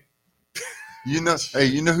 TNA. You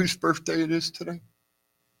know whose birthday it is today?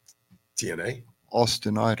 TNA.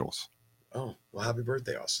 Austin Idols. Oh, well, happy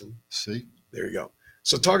birthday, Austin. See? There you go.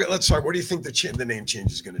 So let's talk. What do you think the name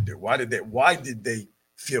change is going to do? Why did they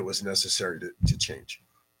feel it was necessary to change?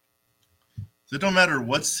 It don't matter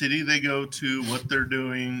what city they go to, what they're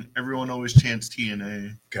doing. Everyone always chants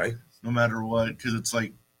TNA. Okay. No matter what, because it's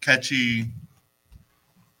like catchy.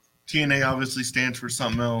 TNA obviously stands for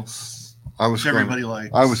something else. Everybody likes.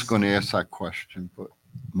 I was going to ask that question, but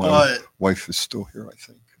my wife is still here, I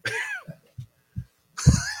think.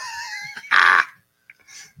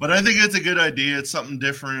 But I think it's a good idea. It's something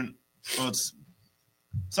different. Well, it's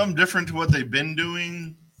something different to what they've been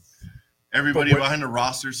doing. Everybody behind the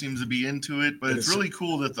roster seems to be into it, but it's really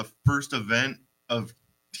cool that the first event of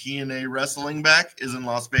TNA Wrestling back is in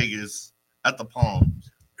Las Vegas at the Palms.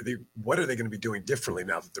 What are they going to be doing differently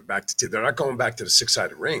now that they're back to they're not going back to the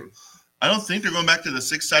six-sided ring? I don't think they're going back to the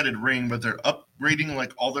six-sided ring, but they're upgrading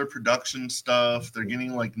like all their production stuff. They're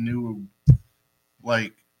getting like new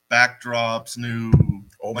like backdrops, new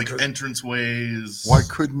like entrance ways. Why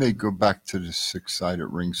couldn't they go back to the six-sided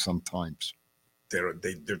ring sometimes?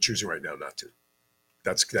 They're choosing right now not to.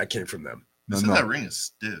 That came from them. No. That ring is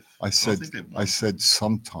stiff. I said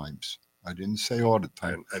sometimes. I didn't say all the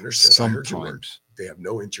time. I understand. Sometimes. They have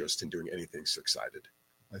no interest in doing anything six-sided.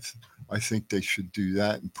 I think they should do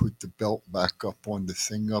that and put the belt back up on the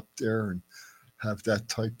thing up there and have that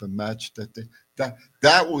type of match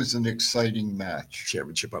that was an exciting match.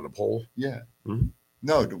 Championship on the pole? Yeah. Mm-hmm.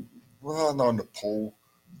 No, not on the pole.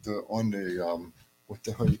 On the what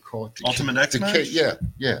the hell you call it? Ultimate X match? Yeah.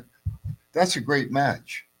 That's a great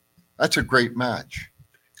match. I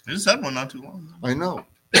just had one not too long ago. I know.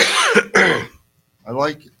 I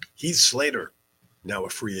like it. Heath Slater, now a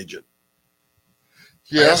free agent.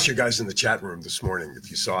 Yeah. I asked you guys in the chat room this morning if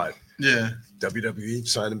you saw it. Yeah. WWE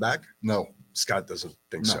sign him back? No. Scott doesn't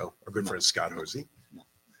think so. Our good friend Scott Hosey.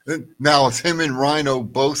 Now, if him and Rhino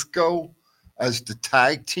both go as the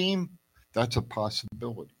tag team, that's a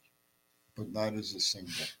possibility. But not as a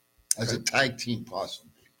single. As a tag team,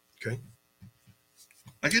 possibly. Okay.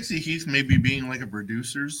 I could see Heath maybe being like a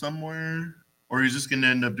producer somewhere, or he's just going to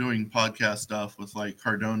end up doing podcast stuff with like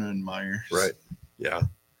Cardona and Myers. Right. Yeah.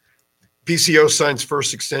 PCO signs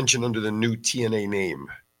first extension under the new TNA name.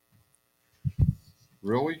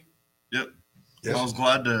 Really? Yep. I was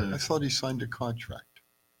glad to. I thought he signed a contract.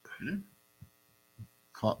 Yeah.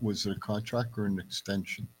 Was it a contract or an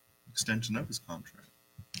extension? Extension of his contract.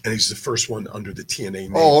 And he's the first one under the TNA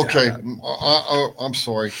name. Oh, okay. I'm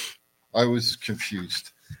sorry. I was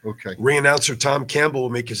confused. Okay. Ring announcer Tom Campbell will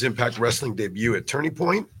make his Impact Wrestling debut at Turning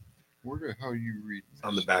Point. Where the hell are you reading?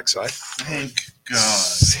 On the backside. Thank God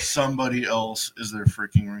somebody else is their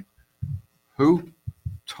freaking ring. Who?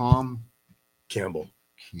 Tom Campbell.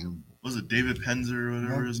 Was it David Penzer or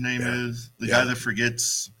whatever his name is? The Yeah. guy that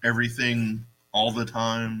forgets everything all the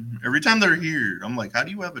time. Every time they're here, I'm like, how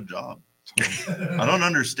do you have a job? I don't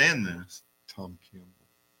understand this. Tom Campbell.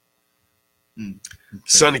 Okay.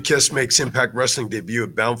 Sonny Kiss makes Impact Wrestling debut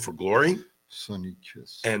at Bound for Glory. Sonny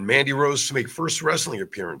Kiss. And Mandy Rose to make first wrestling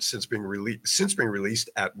appearance since being released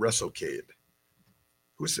at WrestleCade.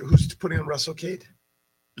 Who's putting on WrestleCade?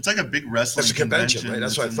 It's like a big wrestling That's a convention, right?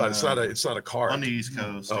 That's what I thought. It's not a card. On the East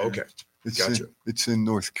Coast. Oh, okay. Gotcha. It's in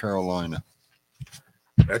North Carolina.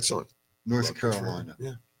 Excellent. North Carolina.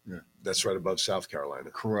 Yeah. Yeah. That's right above South Carolina.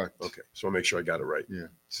 Correct. Okay. So I'll make sure I got it right. Yeah.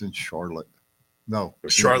 It's in Charlotte. No.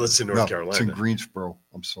 Charlotte's in North Carolina. It's in Greensboro.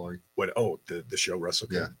 I'm sorry. What? Oh, the show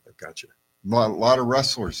WrestleCade? Yeah. I gotcha. A lot of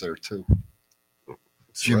wrestlers there, too.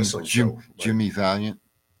 Jimmy Valiant.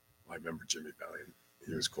 I remember Jimmy Valiant.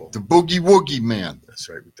 He was cool. The Boogie Woogie Man. That's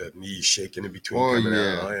right, with the knees shaking in between. Oh, coming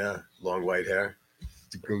yeah. out. Oh, yeah. Long white hair.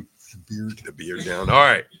 The beard. The beard down. All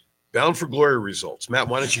right. Bound for Glory results. Matt,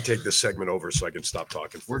 why don't you take this segment over so I can stop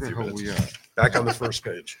talking for a few minutes? We at? Back on the first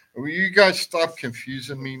page. Will you guys stop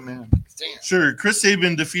confusing me, man? Damn. Sure. Chris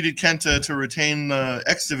Sabin defeated Kenta to retain the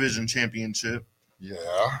X Division Championship.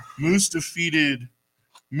 Yeah. Moose defeated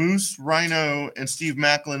Moose, Rhino, and Steve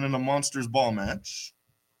Macklin in a Monsters Ball match.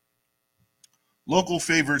 Local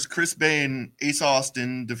favorites Chris Bay and Ace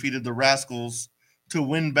Austin defeated the Rascals to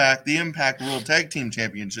win back the Impact World Tag Team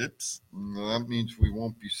Championships. That means we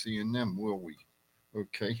won't be seeing them, will we?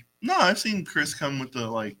 Okay. No, I've seen Chris come with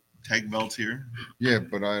the tag belts here. Yeah,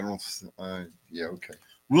 but I don't. Yeah, okay.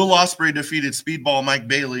 Will Ospreay defeated Speedball Mike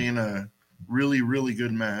Bailey in a really, really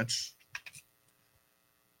good match.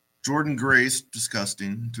 Jordan Grace,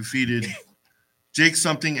 disgusting, defeated Jake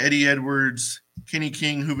Something, Eddie Edwards, Kenny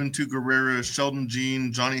King, Juventud Guerrera, Sheldon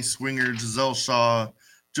Jean, Johnny Swinger, Giselle Shaw,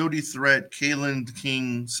 Jody Threat, Kaylin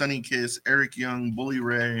King, Sonny Kiss, Eric Young, Bully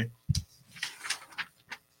Ray,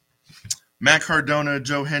 Matt Cardona,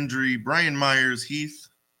 Joe Hendry, Brian Myers, Heath,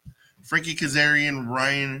 Frankie Kazarian,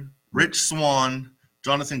 Ryan, Rich Swan,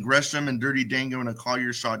 Jonathan Gresham, and Dirty Dango in a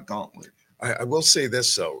Collier Shot Gauntlet. I will say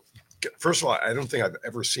this, though. First of all, I don't think I've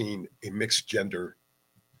ever seen a mixed gender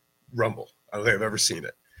Rumble. I don't think I've ever seen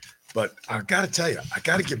it. But I got to tell you, I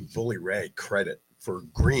got to give Bully Ray credit for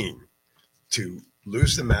agreeing to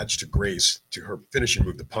lose the match to Grace to her finishing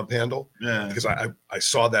move, the pump handle. Yeah. Because I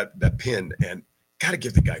saw that pin and got to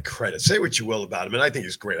give the guy credit. Say what you will about him, and I think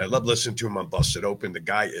he's great. I love listening to him on Busted Open. The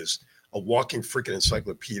guy is a walking freaking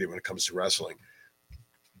encyclopedia when it comes to wrestling.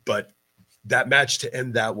 But that match to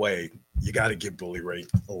end that way, you got to give Bully Ray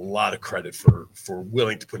a lot of credit for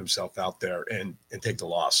willing to put himself out there and take the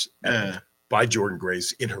loss by Jordan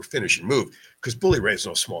Grace in her finishing move. Because Bully Ray is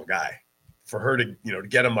no small guy. For her to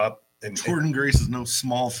get him up and Jordan Grace is no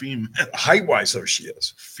small female. Height wise, though, she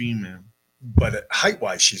is female. But height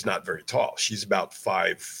wise, she's not very tall. She's about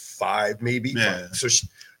 5'5", maybe. Yeah. So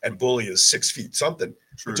and Bully is 6 feet something.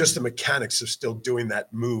 True. Just the mechanics of still doing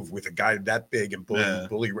that move with a guy that big and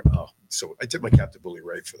Bully. Oh, so I tip my cap to Bully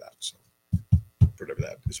Ray for that. So whatever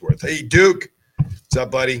that is worth. Hey, Duke, what's up,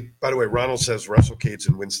 buddy? By the way, Ronald says WrestleCade's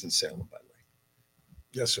in Winston-Salem. By the way,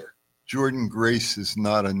 yes, sir. Jordan Grace is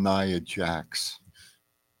not a Nia Jax.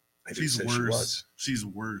 She's worse. She's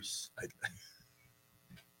worse.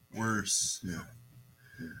 Worse. Yeah.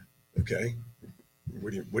 Okay.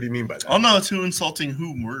 What do you mean by that? Oh no, too insulting.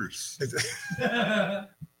 Who worse? I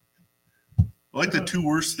like the two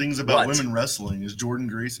worst things about women wrestling is Jordan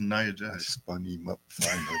Grace and Nia Jax. I spun him up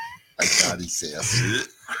finally. I got his ass.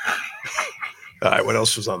 All right, what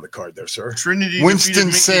else was on the card there, sir? Trinity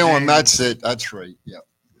Winston-Salem. That's it. That's right. Yeah.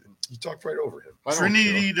 You talked right over him.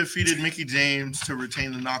 Trinity defeated Mickie James to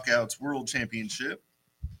retain the Knockouts World Championship.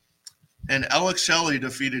 And Alex Shelley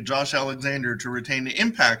defeated Josh Alexander to retain the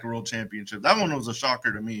Impact World Championship. That one was a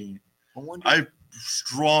shocker to me. I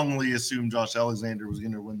strongly assumed Josh Alexander was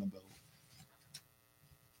going to win the belt.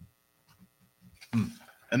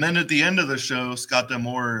 And then at the end of the show, Scott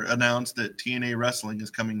D'Amore announced that TNA Wrestling is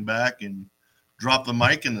coming back and dropped the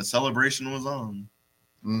mic, and the celebration was on.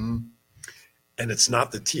 Mm-hmm. And it's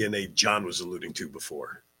not the TNA John was alluding to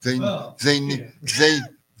before. They need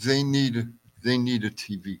a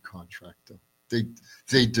TV contract, though.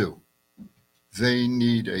 They do. They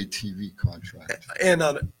need a TV contract, and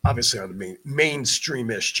obviously on the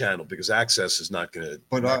mainstream-ish channel, because Access is not going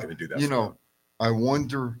to do that. I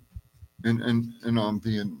wonder, and I'm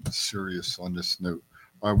being serious on this note.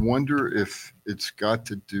 I wonder if it's got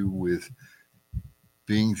to do with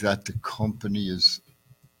being that the company is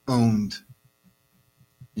owned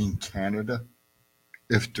in Canada,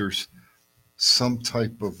 if there's some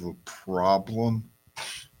type of a problem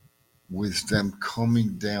with them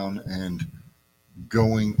coming down and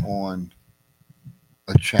going on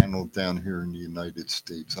a channel down here in the United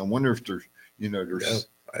States. I wonder if there's,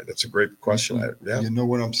 that's a great question. You know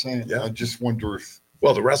what I'm saying? Yeah. I just wonder if.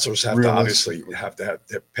 Well, the wrestlers have to obviously have to have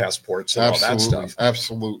their passports and all that stuff.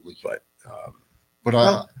 Absolutely. But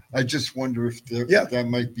I just wonder if that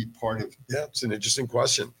might be part of. Yeah, it's an interesting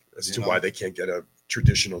question as to why they can't get a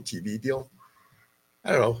traditional TV deal.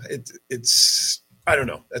 I don't know. I don't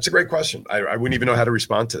know. That's a great question. I wouldn't even know how to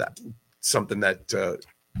respond to that. Something that,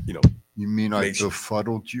 You mean I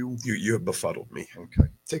befuddled you? You have befuddled me. Okay.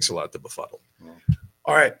 It takes a lot to befuddle.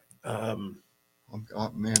 All right.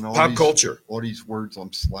 Man, pop culture. All these words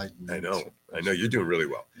I'm sliding. I know. You're doing really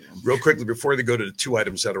well. Real quickly, before they go to the two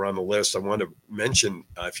items that are on the list, I want to mention,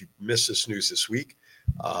 if you missed this news this week,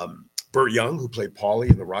 Burt Young, who played Paulie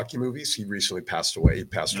in the Rocky movies, he recently passed away.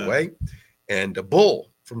 And a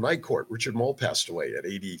Bull from Night Court, Richard Mole, passed away at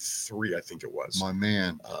 83, I think it was. My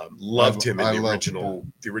man. Loved him in the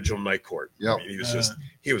original Night Court. Yep. I mean,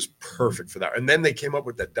 he was perfect for that. And then they came up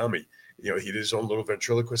with that dummy. He did his own little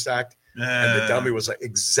ventriloquist act. And the dummy was like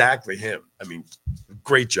exactly him. I mean,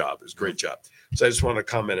 great job. It was a great job. So I just want to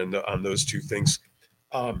comment on those two things.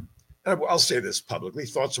 And I'll say this publicly.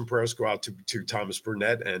 Thoughts and prayers go out to Thomas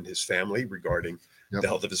Burnett and his family regarding the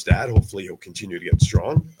health of his dad. Hopefully he'll continue to get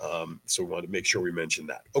strong. So we want to make sure we mention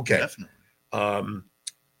that. Okay. Definitely.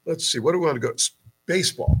 Let's see. What do we want to go?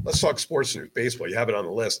 Baseball. Let's talk sports news. Baseball. You have it on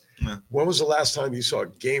the list. Yeah. When was the last time you saw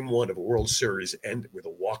Game 1 of a World Series end with a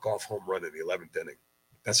walk-off home run in the 11th inning?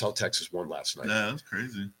 That's how Texas won last night. Yeah, that's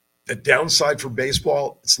crazy. The downside for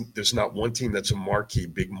baseball, there's not one team that's a marquee,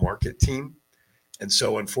 big market team. And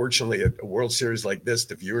so, unfortunately, a World Series like this,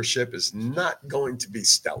 the viewership is not going to be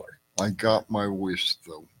stellar. I got my wish,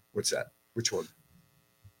 though. What's that? Which one?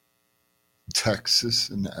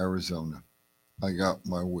 Texas and Arizona. I got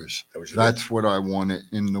my wish. That's what I wanted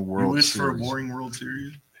in the World Series. You wished for a boring World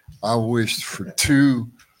Series? I wished for two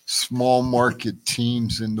small market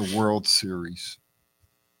teams in the World Series.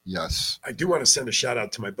 Yes. I do want to send a shout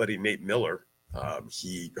out to my buddy Nate Miller.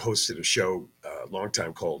 He hosted a show a long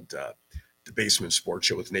time called The Basement Sports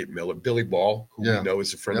Show with Nate Miller. Billy Ball, who we know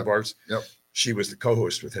is a friend of ours. Yep. She was the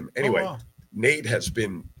co-host with him. Anyway, Nate has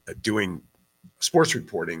been doing sports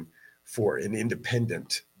reporting for an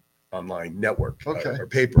independent online network or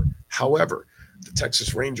paper. However, the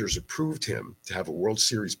Texas Rangers approved him to have a World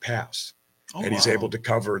Series pass, and he's able to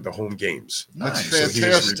cover the home games. That's fantastic. So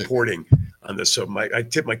he is reporting on this. So I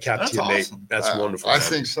tip my cap to you, awesome. Nate. That's wonderful. I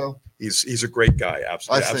think so. He's a great guy.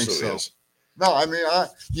 Absolutely, I think absolutely so. is. No, I mean,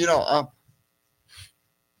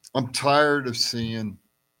 I'm tired of seeing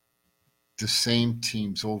the same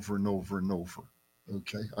teams over and over and over.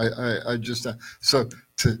 Okay, I just so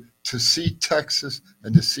to see Texas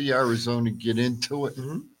and to see Arizona get into it,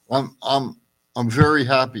 I'm very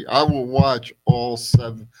happy. I will watch all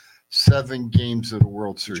seven games of the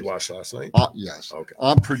World Series. Did you watch last night? Yes. Okay.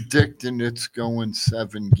 I'm predicting it's going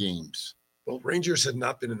 7 games. Well, Rangers had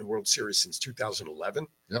not been in the World Series since 2011.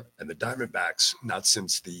 Yep. And the Diamondbacks not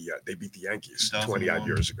since they beat the Yankees 20 odd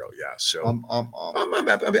years ago. Yeah. So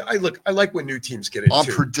I like when new teams get into. I'm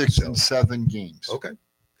predicting 7 games. Okay.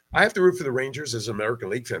 I have to root for the Rangers as an American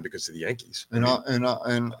League fan because of the Yankees. And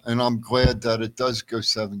I'm glad that it does go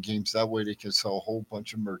 7 games. That way they can sell a whole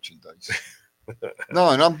bunch of merchandise. No,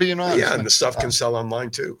 and I'm being honest. Yeah, and the stuff can sell online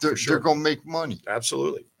too. They're going to make money.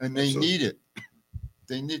 Absolutely. And they need it.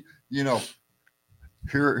 They need,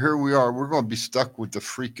 here we are. We're going to be stuck with the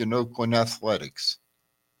freaking Oakland Athletics.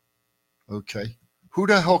 Okay. Who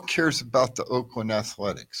the hell cares about the Oakland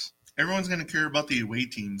Athletics? Everyone's going to care about the away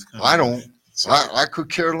teams. I don't. I could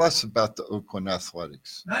care less about the Oakland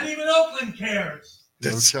Athletics. Not even Oakland cares.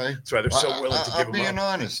 Okay. That's why they're so willing to give them up. I'm being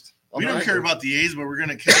honest. We don't care about the A's, but we're going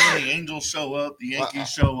to care when the Angels show up, the Yankees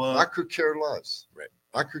show up. I could care less. Right.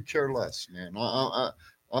 I could care less, man.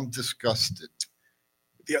 I'm disgusted.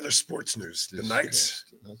 The other sports news, the Knights.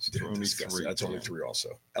 That's only 3. That's only 3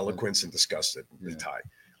 also. Eloquence and disgusted. They tie.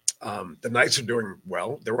 The Knights are doing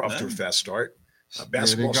well. They were off to a fast start.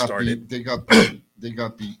 Basketball started. They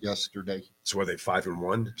got beat yesterday. So were they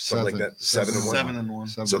 5-1? Something like that.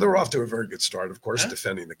 7-1. 7-1. So they're off to a very good start, of course,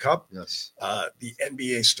 defending the cup. Yes. The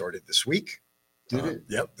NBA started this week. Did it?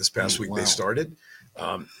 Yep. This past week they wow. started.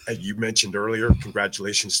 And you mentioned earlier,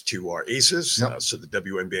 congratulations to our Aces. Yep. So the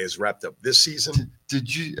WNBA has wrapped up this season.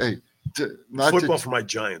 Did you? Football for my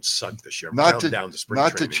Giants sucked this year. Not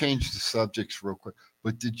to change the subjects real quick,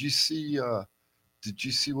 but did you see? Did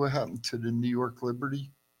you see what happened to the New York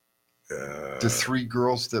Liberty? The 3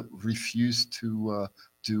 girls that refused to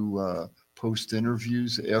do post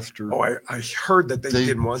interviews after. Oh, I heard that they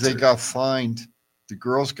didn't want They to. got fined. The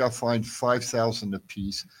girls got fined $5,000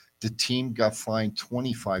 apiece. The team got fined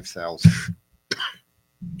 $25,000.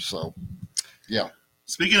 So, yeah.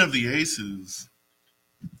 Speaking of the Aces,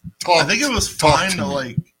 I think it was fine to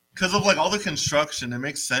like, because of like all the construction, it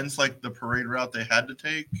makes sense like the parade route they had to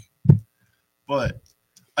take. But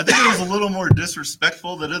I think it was a little more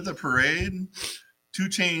disrespectful that at the parade, 2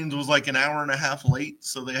 Chainz was like an hour and a half late,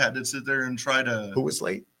 so they had to sit there and try to. Who was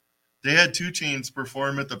late? They had 2 Chainz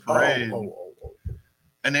perform at the parade,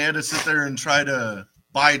 and they had to sit there and try to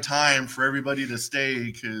buy time for everybody to stay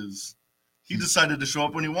because he decided to show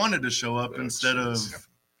up when he wanted to show up instead of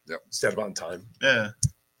on time. Yeah,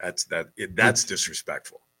 that's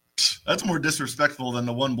disrespectful. That's more disrespectful than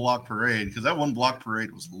the 1 block parade because that 1 block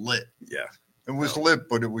parade was lit. Yeah, it was lit,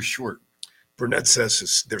 but it was short. Burnett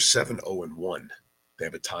says they're 7-0-1. They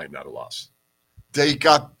have a tie, not a loss. They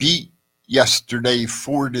got beat yesterday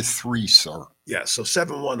 4-3, sir. Yeah, so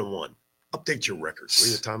 7-1-1. Update your records,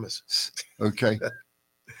 will you, Thomas? Okay.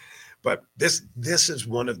 But this is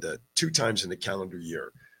one of the 2 times in the calendar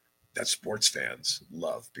year that sports fans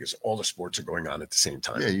love because all the sports are going on at the same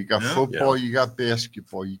time. Yeah, you got football, you got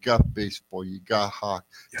basketball, you got baseball, you got hockey.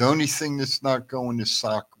 Yeah. The only thing that's not going is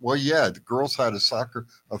soccer. Well, yeah, the girls had a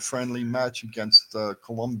friendly match against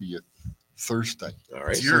Colombia Thursday. All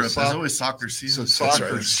right. Europe, there's always soccer season. So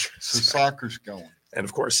soccer's going. And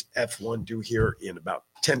of course, F1 due here in about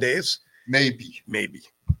 10 days. Maybe.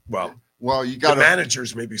 Well, you got the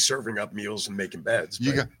managers may be serving up meals and making beds.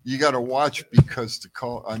 You got to watch because the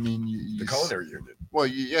culinary union. Well,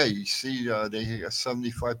 you see, they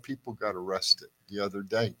 75 people got arrested the other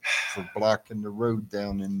day for blocking the road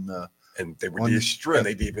down in and they were on the strip. And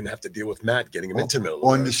they'd even have to deal with Matt getting them into the middle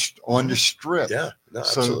on the strip. Yeah, no,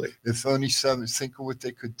 so absolutely. If only 7, think of what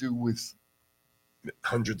they could do with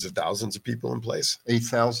hundreds of thousands of people in place.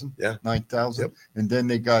 8,000, 9,000, and then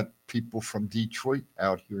they got people from Detroit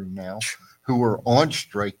out here now who are on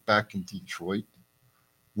strike back in Detroit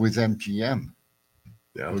with MGM.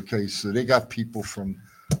 Yeah. Okay, so they got people from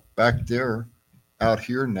back there out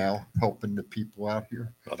here now helping the people out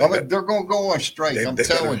here. Well, they're going to go on strike. I'm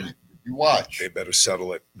telling you. You watch. They better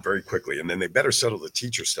settle it very quickly, and then they better settle the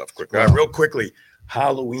teacher stuff quickly. All right, real quickly,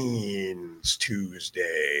 Halloween's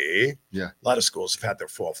Tuesday. Yeah. A lot of schools have had their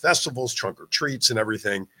fall festivals, trunk or treats, and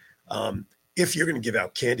everything. If you're going to give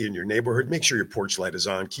out candy in your neighborhood, make sure your porch light is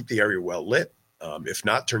on. Keep the area well lit. If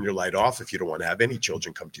not, turn your light off if you don't want to have any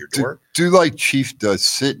children come to your door. Do like Chief does.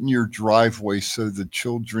 Sit in your driveway so the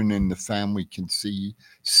children and the family can see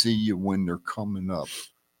you when they're coming up.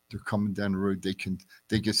 They're coming down the road. They can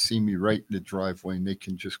see me right in the driveway and they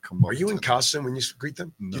can just come up. Are you in costume when you greet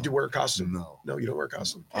them? No. Did you wear a costume? No, you don't wear a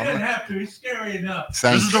costume. You don't have to. He's scary enough.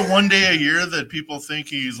 This is the one day a year that people think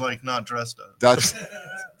he's like not dressed up.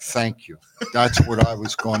 Thank you. That's what I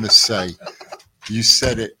was going to say. You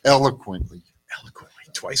said it eloquently.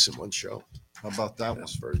 Twice in one show. How about that?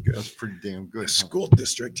 That's very good. That's pretty damn good. The school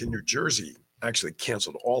district in New Jersey actually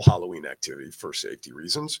canceled all Halloween activity for safety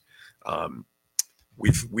reasons.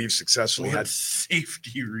 We've successfully had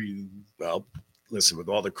safety reasons. Well, listen, with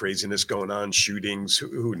all the craziness going on, shootings,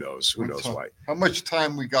 who knows? Who knows why? How much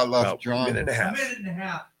time we got left, John? A minute and a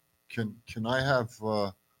half. Can I have?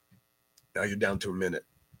 Now you're down to a minute.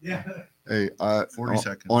 Yeah. Hey, 40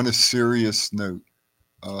 seconds. On a serious note,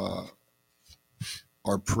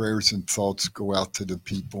 our prayers and thoughts go out to the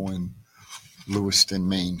people in Lewiston,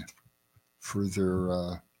 Maine, for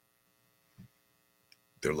their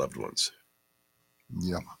loved ones.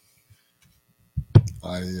 Yeah.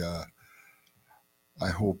 I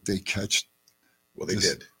hope they catch. Well, they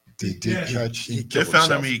did. They did catch. They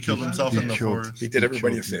found him. He killed himself in the forest. He did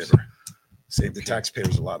everybody a favor. Saved the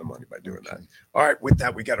taxpayers a lot of money by doing that. All right, with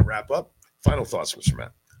that, we got to wrap up. Final thoughts, Mr.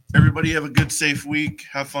 Matt. Everybody have a good, safe week.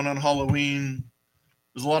 Have fun on Halloween.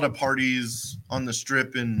 There's a lot of parties on the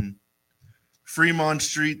strip in Fremont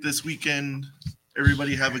Street this weekend.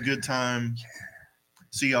 Everybody have a good time.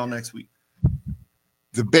 See y'all next week.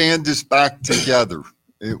 The band is back together.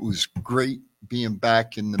 It was great being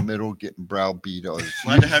back in the middle, getting browbeat.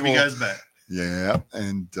 Glad to have you guys back. Yeah,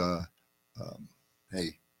 and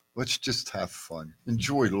hey, let's just have fun.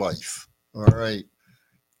 Enjoy life. All right.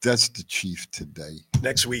 That's the Chief today.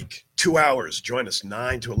 Next week, 2 hours. Join us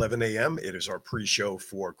 9 to 11 a.m. It is our pre-show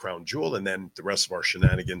for Crown Jewel, and then the rest of our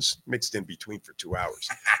shenanigans mixed in between for 2 hours.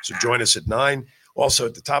 So join us at 9. Also,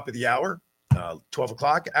 at the top of the hour, 12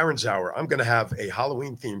 o'clock, Aaron's Hour, I'm going to have a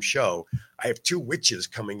Halloween-themed show. I have 2 witches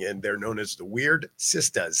coming in. They're known as the Weird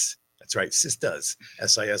Sistas. That's right, Sistas,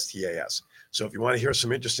 S-I-S-T-A-S. So if you want to hear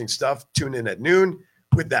some interesting stuff, tune in at noon.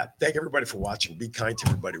 with that, thank everybody for watching. Be kind to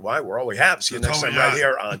everybody. Why? We're all we have. See you next time right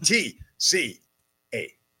here on TCW.